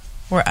people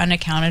were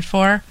unaccounted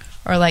for,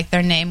 or like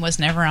their name was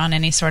never on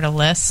any sort of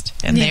list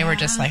and they were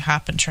just like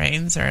hopping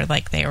trains, or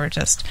like they were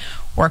just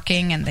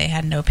working and they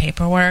had no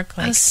paperwork.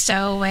 Like A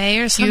stowaway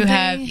or something.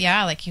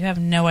 you have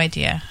no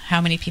idea how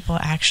many people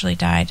actually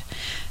died.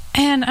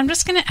 And I'm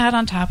just going to add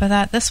on top of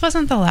that, this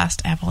wasn't the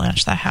last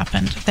avalanche that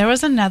happened. There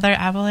was another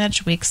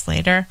avalanche weeks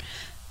later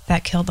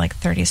that killed like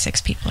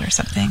 36 people or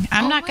something.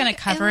 I'm not going to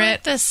cover in, it.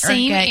 like, the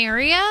same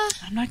area?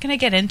 I'm not going to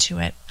get into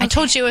it. I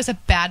told you it was a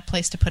bad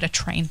place to put a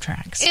train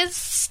tracks.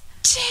 It's a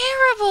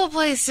terrible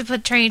place to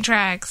put train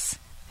tracks.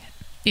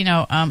 You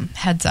know,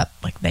 heads up,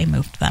 like they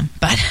moved them,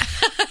 but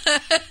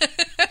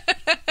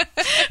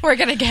we're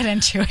going to get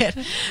into it.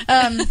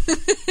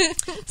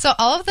 So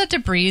all of the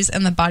debris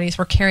and the bodies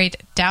were carried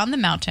down the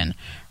mountain,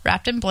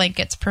 wrapped in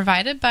blankets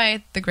provided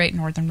by the Great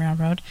Northern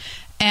Railroad,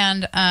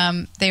 and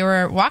they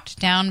were walked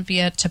down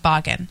via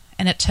toboggan,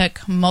 and it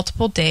took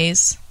multiple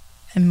days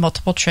and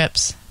multiple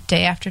trips,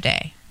 day after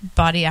day,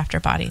 body after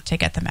body, to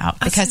get them out.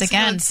 Because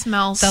again,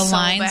 smells the so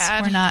lines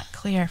bad. were not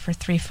clear for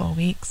 3 full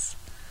weeks.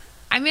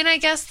 I mean, I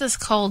guess this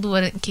cold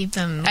wouldn't keep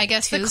them. I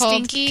guess too the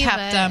cold stinky, kept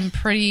but- them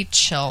pretty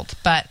chilled,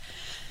 but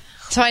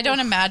so I don't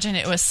imagine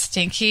it was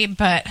stinky,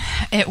 but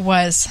it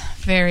was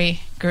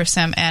very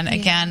gruesome, and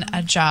again,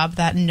 a job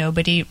that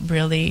nobody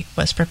really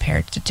was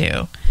prepared to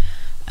do.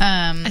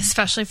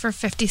 Especially for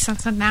 50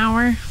 cents an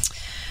hour.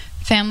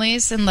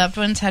 Families and loved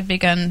ones had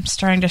begun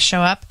starting to show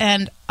up,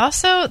 and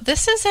also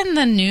this is in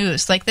the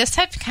news. Like, this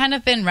had kind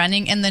of been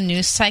running in the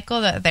news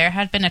cycle that there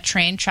had been a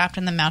train trapped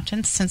in the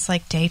mountains since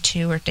like day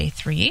 2 or day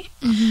 3.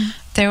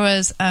 There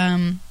was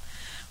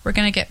we're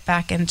gonna get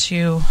back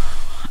into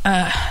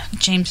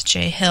James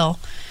J. Hill,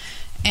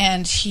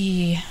 and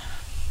he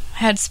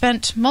had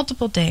spent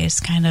multiple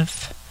days kind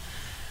of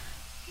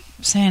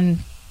saying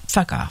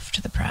fuck off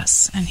to the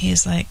press, and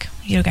he's like,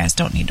 you guys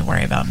don't need to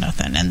worry about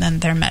nothing. And then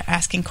they're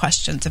asking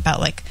questions about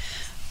like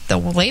the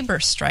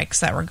labor strikes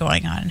that were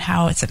going on and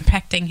how it's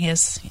impacting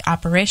his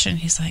operation.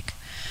 He's like,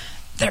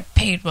 they're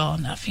paid well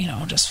enough,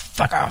 just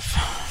fuck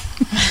off.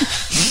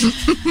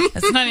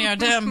 It's none of your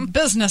damn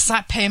business.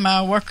 I pay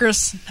my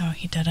workers. No,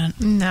 he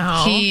didn't.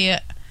 No. He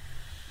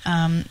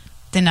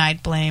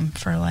denied blame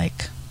for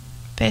like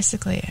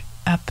basically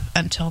up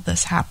until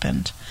this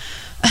happened.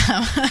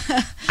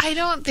 I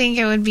don't think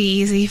it would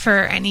be easy for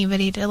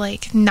anybody to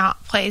like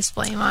not place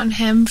blame on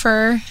him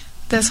for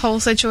this whole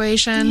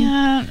situation.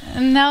 Yeah,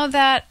 and now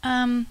that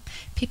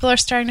people are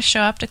starting to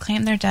show up to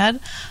claim they're dead,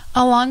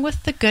 along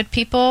with the good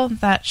people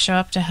that show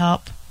up to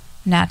help,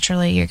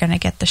 naturally you're going to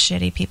get the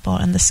shitty people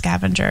and the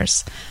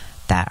scavengers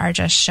that are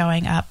just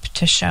showing up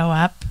to show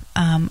up.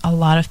 A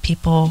lot of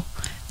people,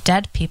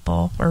 dead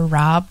people, were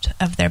robbed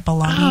of their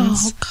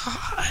belongings. Oh,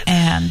 God.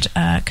 And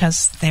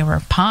because they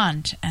were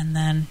pawned, and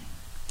then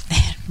they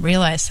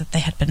realized that they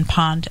had been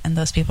pawned, and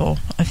those people,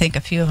 I think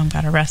a few of them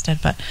got arrested,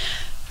 but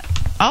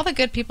all the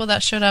good people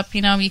that showed up,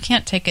 you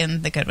can't take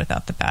in the good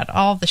without the bad.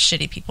 All the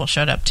shitty people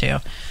showed up too,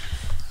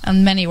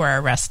 and many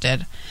were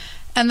arrested.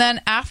 And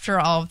then after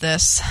all of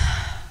this,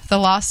 the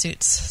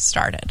lawsuits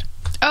started.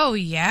 Oh,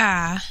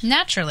 yeah.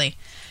 Naturally,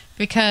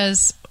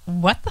 because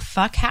what the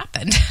fuck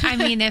happened? I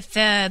mean, if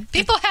the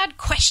People had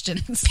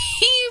questions.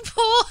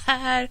 people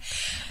had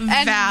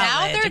And now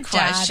valid their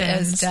questions.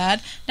 dad is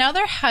dead. Now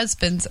their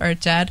husbands are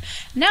dead.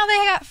 Now they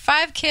got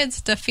 5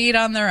 kids to feed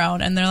on their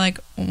own, and they're like,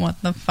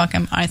 what the fuck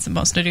am I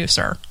supposed to do,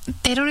 sir?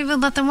 They don't even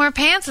let them wear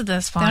pants at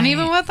this point. Don't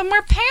even let them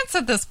wear pants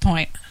at this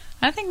point.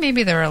 I think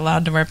maybe they were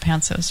allowed to wear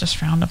pants. It was just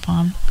frowned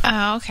upon.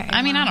 Oh, okay.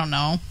 I mean, I don't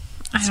know.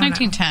 It's don't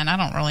know. 1910. I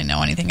don't really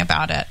know anything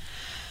about it.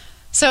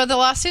 So the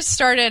lawsuits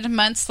started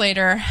months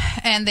later,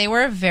 and they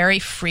were very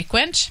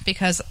frequent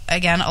because,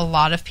 again, a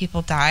lot of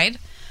people died.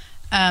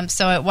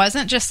 So it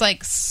wasn't just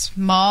like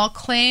small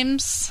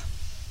claims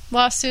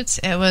lawsuits.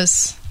 It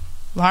was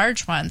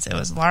large ones. It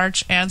was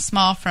large and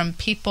small, from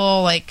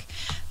people like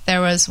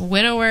there was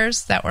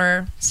widowers that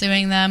were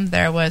suing them.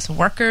 There was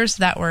workers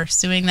that were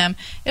suing them.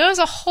 It was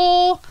a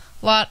whole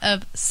lot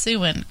of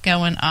suing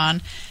going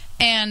on.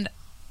 And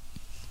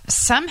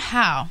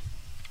somehow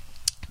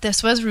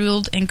this was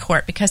ruled in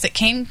court because it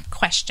came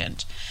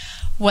questioned.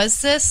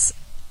 Was this,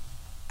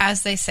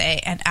 as they say,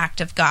 an act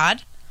of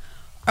God?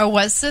 Or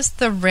was this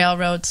the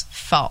railroad's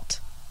fault?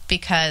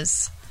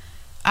 Because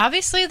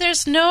obviously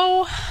there's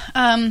no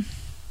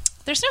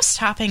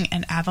stopping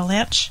an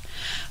avalanche,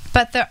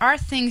 but there are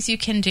things you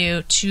can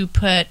do to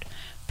put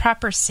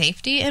proper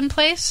safety in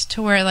place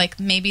to where like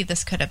maybe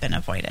this could have been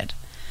avoided.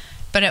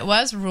 But it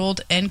was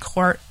ruled in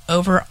court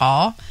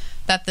overall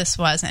that this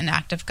was an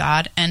act of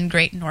God and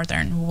Great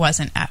Northern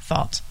wasn't at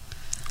fault.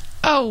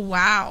 Oh,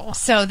 wow.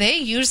 So they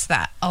used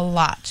that a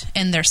lot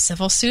in their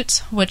civil suits,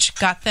 which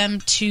got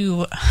them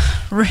to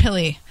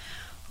really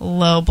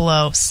low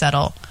blow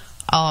settle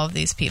all of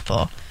these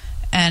people.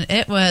 And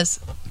it was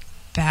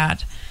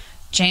bad.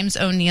 James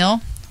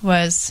O'Neill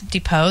was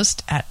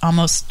deposed at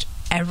almost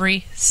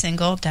every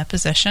single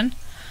deposition.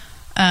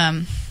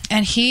 And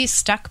he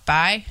stuck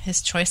by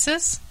his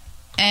choices.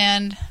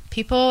 And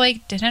people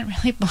like didn't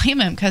really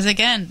blame him because,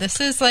 again, this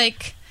is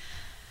like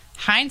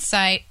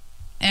hindsight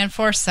and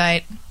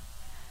foresight.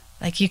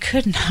 Like, you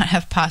could not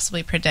have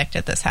possibly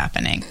predicted this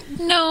happening.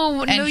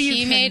 No, And no, you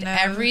he made couldn't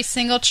have. every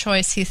single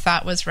choice he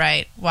thought was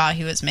right while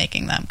he was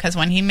making them. Because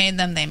when he made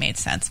them, they made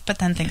sense. But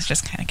then things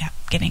just kind of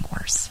kept getting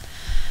worse.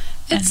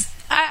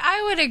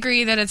 I would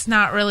agree that it's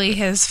not really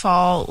his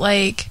fault.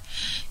 Like,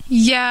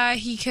 yeah,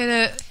 he could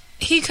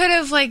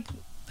have, like,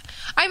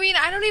 I mean,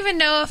 I don't even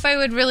know if I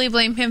would really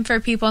blame him for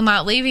people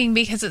not leaving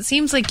because it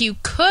seems like you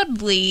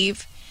could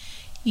leave.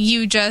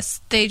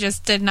 They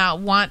just did not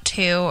want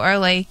to, or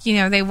like,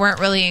 they weren't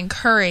really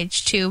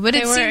encouraged to. But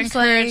They it were seems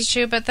encouraged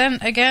to, but then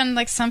again,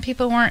 like, some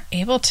people weren't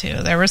able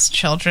to. There was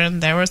children,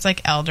 there was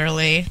like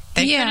elderly.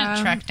 They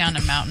couldn't trek down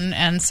a mountain,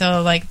 and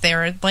so like they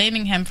were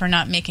blaming him for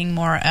not making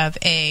more of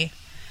a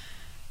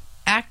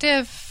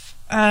active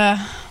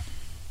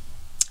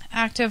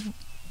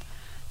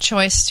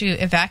choice to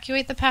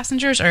evacuate the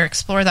passengers or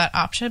explore that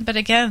option. But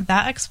again,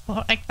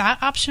 that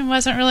option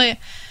wasn't really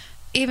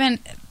even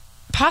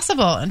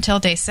possible until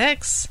day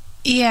 6.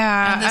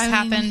 Yeah. And this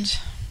happened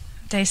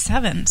day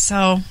 7.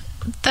 So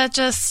that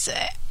just,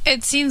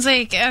 it seems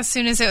like as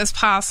soon as it was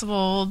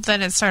possible,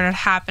 then it started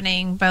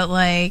happening. But,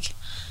 like,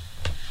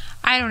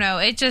 I don't know.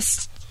 It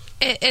just,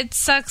 it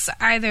sucks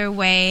either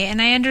way.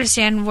 And I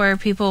understand where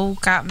people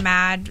got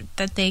mad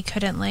that they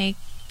couldn't, like,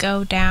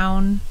 go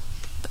down.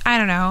 I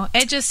don't know.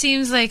 It just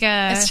seems like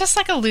it's just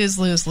like a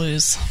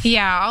lose.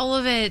 Yeah, all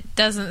of it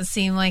doesn't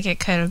seem like it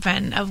could have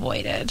been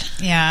avoided.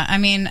 Yeah, I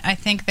mean, I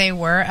think they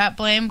were at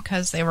blame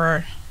because they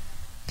were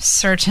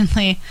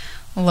certainly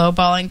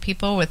lowballing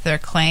people with their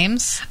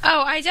claims.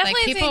 Oh, I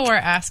definitely think people think were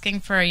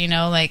asking for,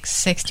 like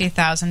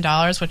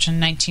 $60,000, which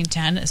in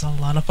 1910 is a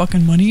lot of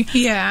fucking money.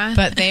 Yeah.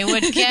 But they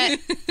would get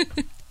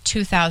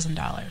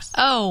 $2,000.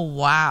 Oh,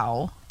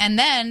 wow. And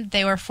then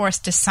they were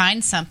forced to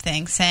sign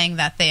something saying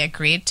that they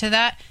agreed to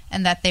that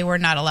and that they were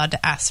not allowed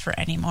to ask for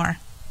any more.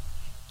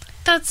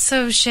 That's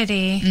so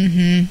shitty.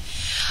 Mm-hmm.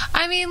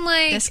 I mean,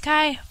 like, this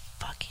guy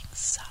fucking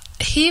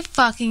sucks. He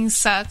fucking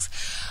sucks.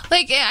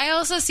 Like, I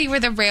also see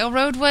where the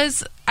railroad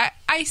was.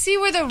 I see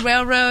where the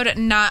railroad,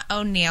 not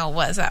O'Neill,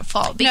 was at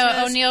fault.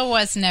 No, O'Neill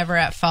was never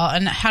at fault,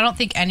 and I don't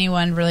think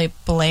anyone really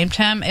blamed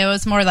him. It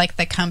was more like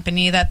the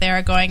company that they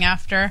were going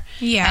after.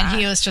 Yeah. And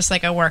he was just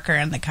like a worker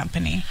in the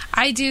company.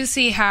 I do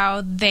see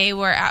how they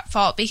were at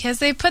fault because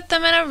they put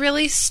them in a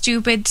really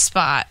stupid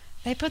spot.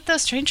 They put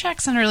those train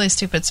tracks in a really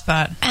stupid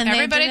spot. And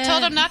everybody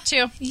told them not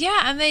to.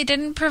 Yeah, and they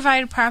didn't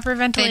provide proper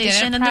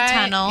ventilation in the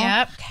tunnel.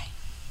 Yep.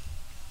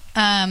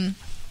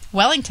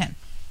 Wellington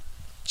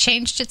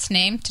changed its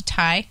name to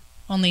Thai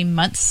only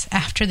months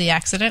after the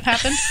accident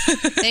happened.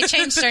 They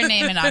changed their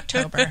name in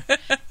October.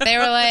 They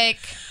were like,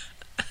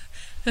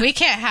 we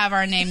can't have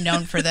our name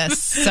known for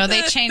this. So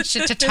they changed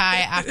it to Thai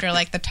after,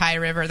 like, the Thai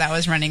River that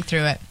was running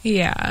through it.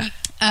 Yeah.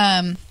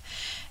 And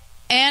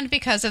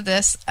because of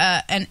this,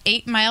 an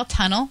 8-mile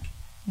tunnel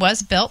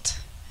was built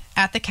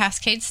at the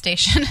Cascade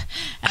Station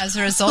as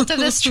a result of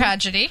this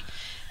tragedy.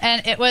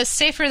 And it was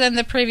safer than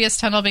the previous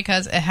tunnel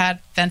because it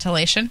had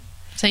ventilation.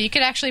 So you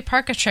could actually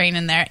park a train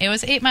in there. It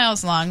was 8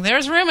 miles long. There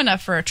was room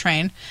enough for a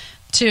train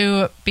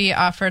to be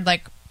offered,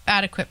 like,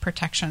 adequate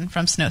protection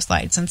from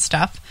snowslides and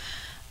stuff.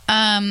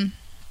 Then,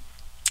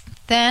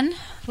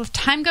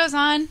 time goes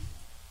on.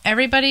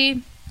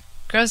 Everybody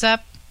grows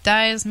up,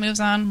 dies, moves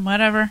on,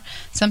 whatever.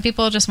 Some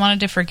people just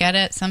wanted to forget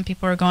it. Some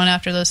people were going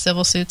after those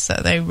civil suits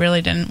that they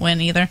really didn't win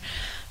either.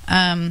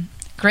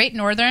 Great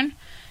Northern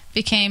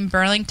became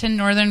Burlington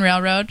Northern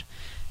Railroad,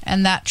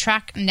 and that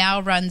track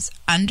now runs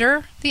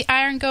under the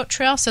Iron Goat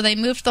Trail, so they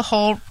moved the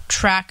whole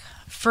track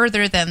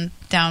further than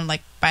down,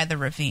 like, by the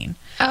ravine.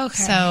 Okay.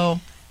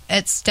 So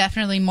it's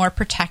definitely more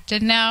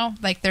protected now.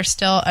 Like, there's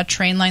still a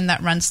train line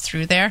that runs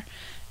through there,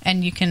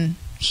 and you can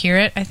hear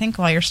it, I think,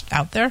 while you're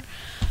out there.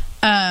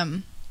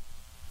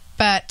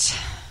 But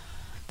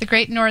the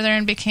Great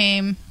Northern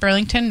became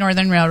Burlington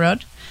Northern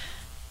Railroad.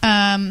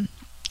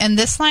 And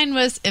this line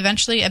was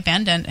eventually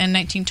abandoned in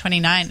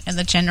 1929, and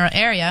the general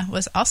area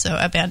was also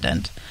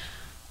abandoned.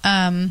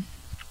 And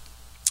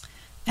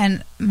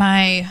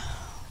my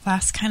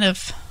last kind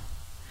of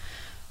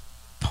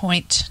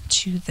point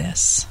to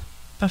this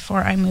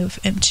before I move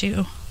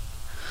into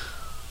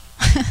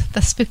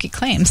the spooky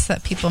claims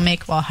that people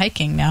make while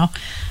hiking now,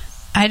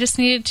 I just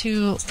needed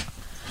to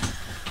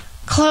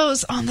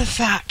close on the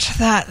fact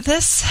that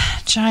this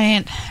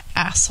giant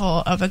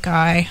asshole of a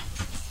guy,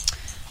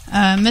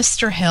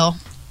 Mr. Hill,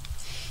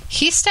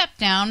 he stepped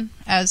down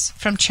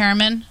from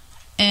chairman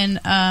in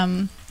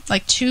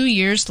like 2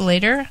 years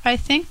later, I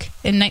think,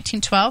 in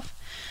 1912.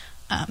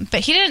 But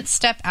he didn't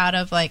step out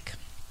of a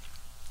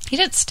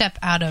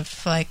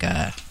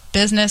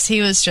business.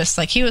 He was just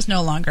like, he was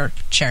no longer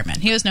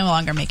chairman. He was no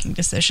longer making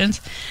decisions.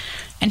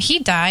 And he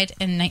died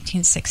in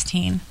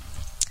 1916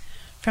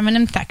 from an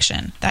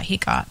infection that he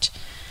got.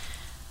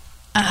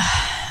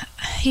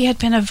 He had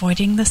been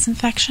avoiding this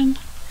infection.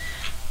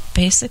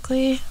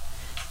 Basically,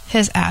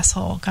 his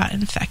asshole got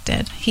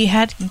infected. He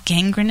had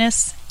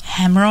gangrenous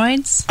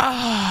hemorrhoids.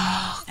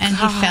 Oh, and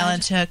God. He fell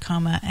into a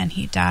coma and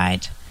he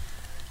died.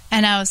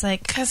 And I was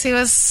like, because he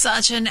was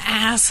such an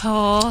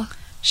asshole.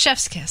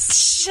 Chef's kiss.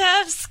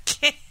 Chef's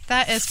kiss.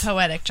 That is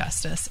poetic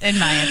justice, in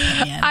my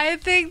opinion. I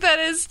think that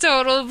is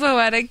total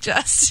poetic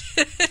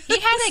justice. He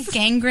had a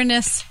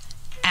gangrenous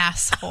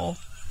asshole.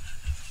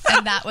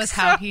 And that was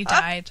how he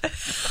died.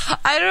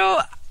 I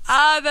don't...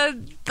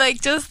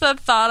 just the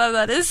thought of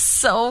that is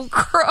so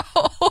gross.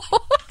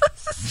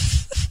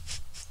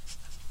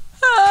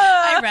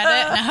 I read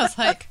it and I was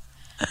like,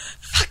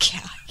 fuck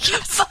yeah.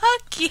 Yes.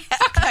 Fuck yeah.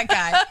 Fuck that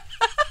guy.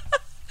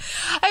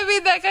 I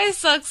mean, that guy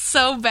sucks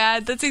so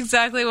bad. That's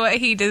exactly what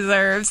he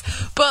deserves.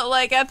 But,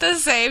 like, at the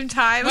same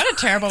time... What a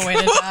terrible way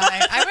to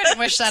die. I wouldn't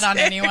wish that on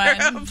anyone.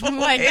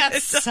 Like,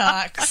 that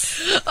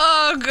sucks.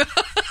 Oh, God.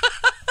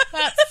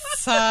 That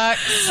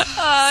sucks.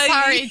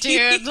 Sorry,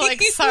 dude.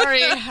 Like,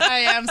 sorry.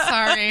 I am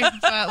sorry.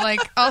 But, like,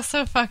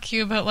 also fuck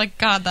you. But, like,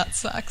 God, that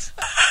sucks.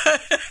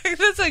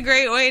 That's a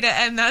great way to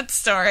end that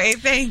story.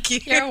 Thank you.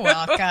 You're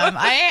welcome.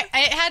 I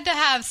had to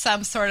have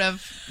some sort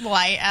of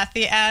light at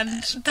the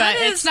end. But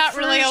it's not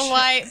really a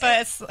light.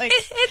 But it's, like,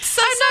 It's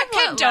I'm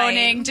not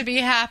condoning light. to be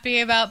happy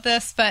about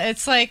this. But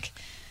it's, like,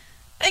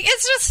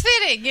 it's just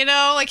fitting, you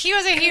know? Like, he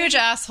was a huge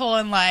asshole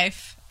in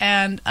life.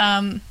 And,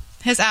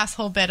 his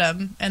asshole bit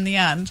him in the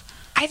end.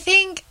 I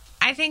think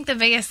the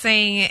biggest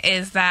thing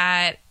is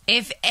that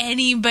if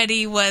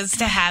anybody was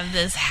to have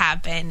this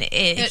happen,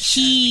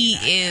 he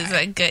is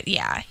a good,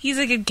 he's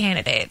a good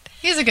candidate.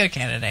 He's a good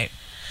candidate.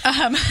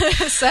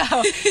 So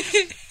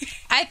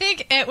I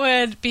think it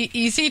would be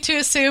easy to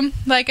assume,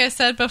 like I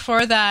said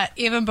before, that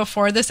even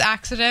before this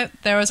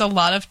accident, there was a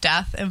lot of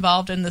death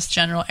involved in this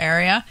general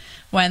area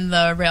when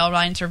the rail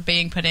lines were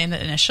being put in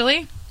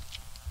initially.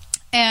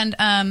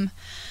 And,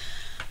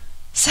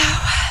 so,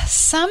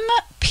 some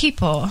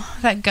people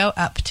that go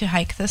up to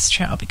hike this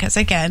trail, because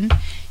again,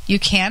 you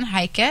can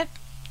hike it.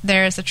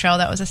 There is a trail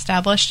that was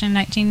established in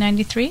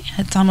 1993.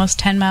 It's almost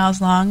 10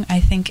 miles long. I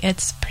think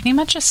it's pretty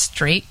much a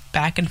straight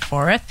back and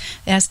forth.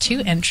 It has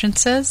two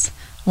entrances,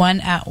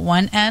 one at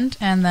one end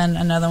and then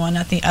another one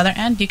at the other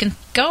end. You can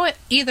go it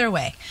either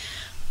way.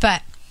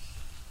 But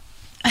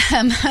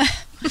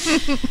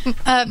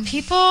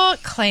people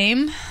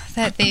claim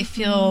that they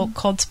feel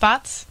cold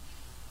spots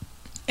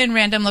in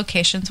random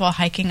locations while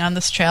hiking on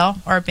this trail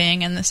or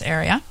being in this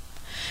area,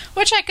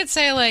 which I could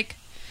say, like,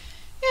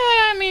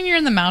 yeah, I mean, you're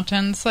in the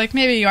mountains, like,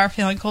 maybe you are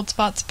feeling cold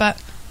spots,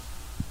 but,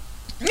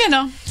 you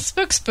know,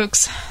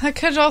 spooks. That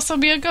could also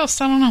be a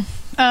ghost, I don't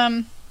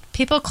know.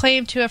 People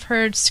claim to have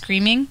heard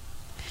screaming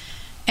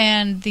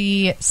and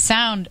the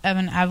sound of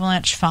an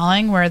avalanche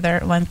falling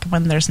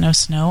when there's no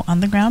snow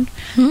on the ground.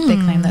 They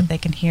claim that they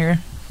can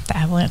hear the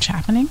avalanche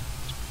happening,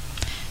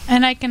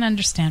 and I can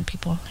understand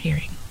people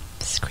hearing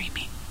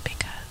screaming.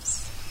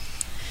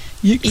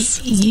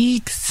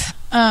 Yeeks.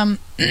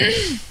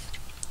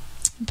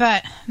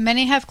 But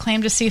many have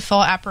claimed to see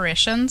full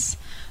apparitions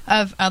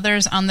of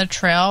others on the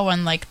trail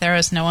when, like, there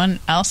is no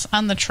one else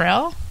on the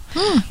trail.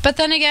 But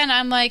then again,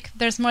 I'm like,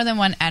 there's more than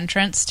one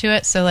entrance to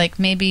it, so, like,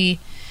 maybe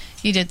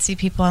you did see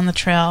people on the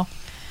trail,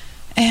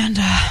 and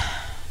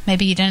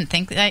maybe you didn't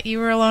think that you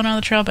were alone on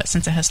the trail, but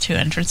since it has two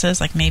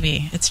entrances, like,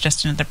 maybe it's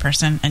just another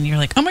person, and you're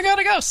like, oh my god,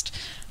 a ghost!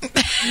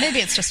 Maybe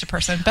it's just a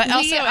person, but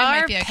also it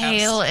might be a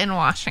pale ghost. in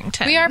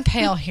Washington. We are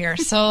pale here,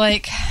 so,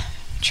 like,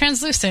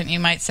 translucent,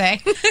 you might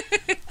say.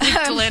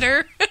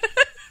 Glitter.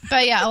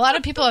 But yeah, a lot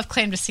of people have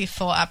claimed to see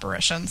full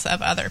apparitions of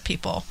other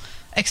people,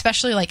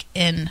 especially, like,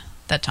 in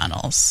the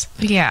tunnels.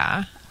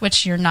 Yeah.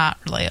 Which you're not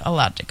really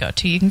allowed to go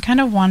to. You can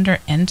kind of wander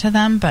into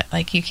them, but,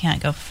 like, you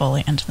can't go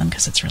fully into them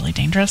because it's really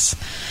dangerous.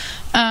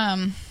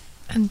 And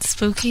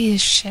spooky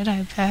as shit,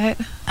 I bet.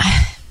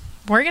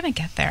 We're going to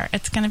get there.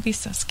 It's going to be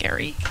so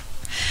scary.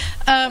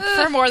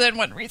 For more than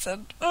one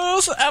reason. Oh,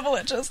 so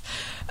avalanches.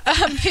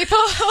 People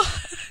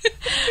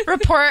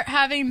report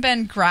having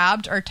been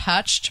grabbed or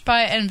touched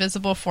by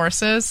invisible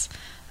forces.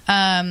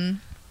 I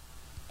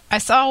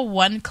saw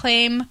one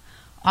claim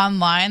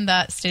online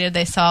that stated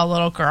they saw a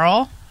little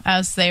girl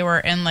as they were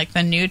in, like,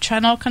 the new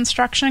tunnel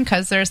construction,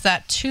 because there's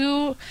that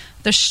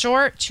the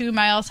short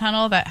 2-mile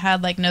tunnel that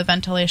had, like, no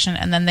ventilation,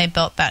 and then they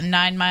built that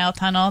 9-mile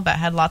tunnel that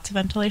had lots of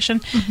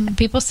ventilation. And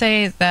people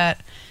say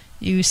that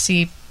you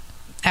see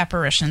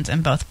apparitions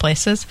in both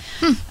places.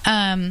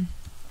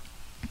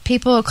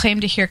 People claim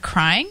to hear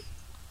crying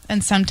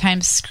and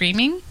sometimes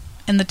screaming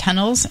in the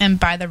tunnels and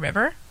by the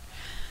river.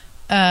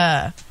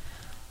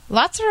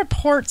 Lots of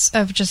reports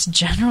of just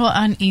general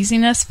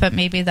uneasiness, but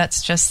maybe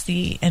that's just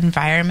the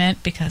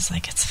environment because,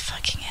 like, it's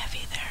fucking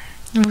heavy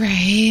there.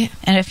 Right.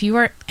 And if you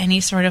are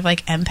any sort of,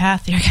 like,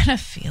 empath, you're gonna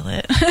feel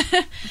it.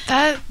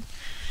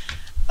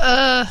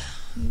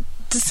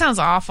 This sounds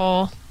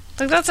awful.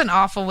 Like, that's an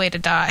awful way to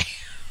die.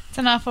 It's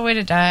an awful way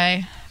to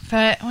die.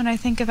 But when I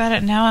think about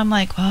it now, I'm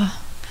like, well,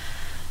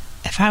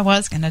 if I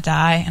was going to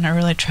die in a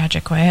really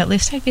tragic way, at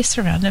least I'd be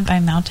surrounded by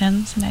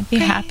mountains and I'd be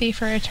happy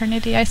for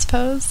eternity, I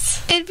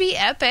suppose. It'd be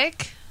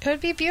epic. It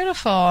would be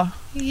beautiful.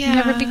 Yeah.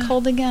 Never be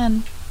cold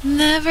again.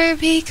 Never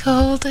be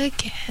cold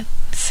again.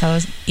 So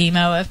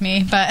emo of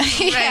me, but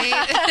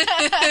Right.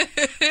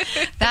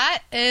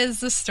 that is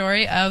the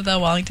story of the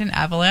Wellington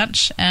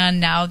Avalanche and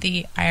now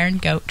the Iron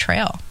Goat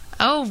Trail.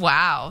 Oh,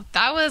 wow.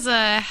 That was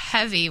a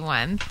heavy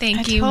one.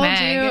 Thank you, I Meg.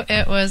 told you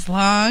it was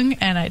long,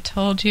 and I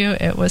told you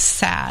it was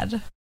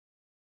sad.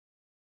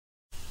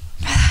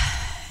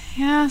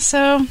 Yeah,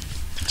 so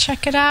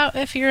check it out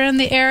if you're in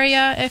the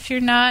area. If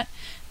you're not,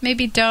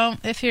 maybe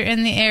don't. If you're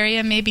in the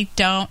area, maybe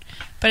don't.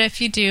 But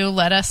if you do,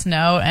 let us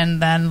know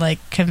and then, like,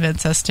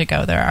 convince us to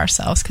go there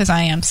ourselves, because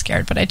I am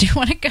scared, but I do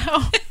want to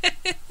go.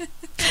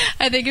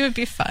 I think it would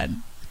be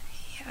fun.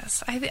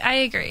 Yes, I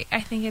agree.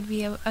 I think it'd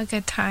be a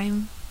good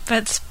time, but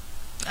it's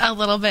a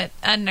little bit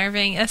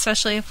unnerving,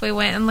 especially if we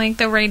went in, like,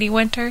 the rainy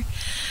winter.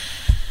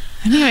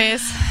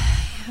 Anyways,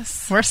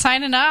 Yes. we're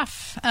signing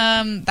off.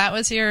 That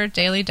was your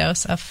daily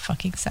dose of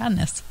fucking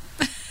sadness.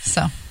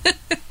 So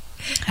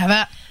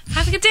have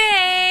Have a good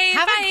day.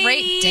 a Bye.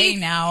 great day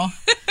now.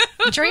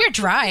 Enjoy your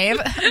drive.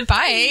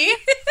 Bye.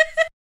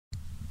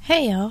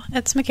 Hey, y'all.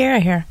 It's Megara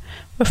here.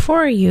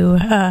 Before you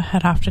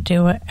head off to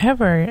do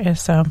whatever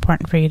is so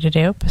important for you to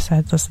do,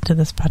 besides listen to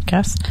this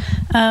podcast,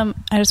 I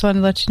just wanted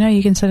to let you know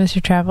you can send us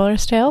your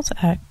traveler's tales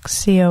at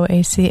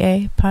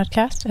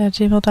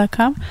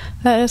coacapodcast@gmail.com.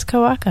 That is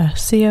Coaca,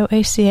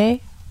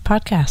 COACA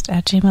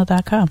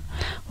podcast@gmail.com.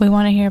 We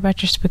want to hear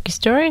about your spooky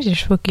stories, your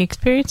spooky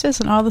experiences,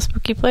 and all the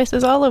spooky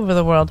places all over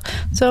the world.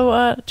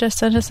 So just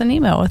send us an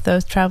email with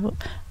those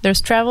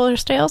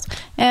traveler's tales,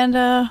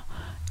 and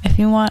if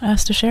you want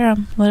us to share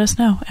them, let us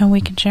know, and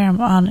we can share them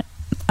on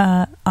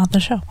the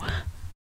show.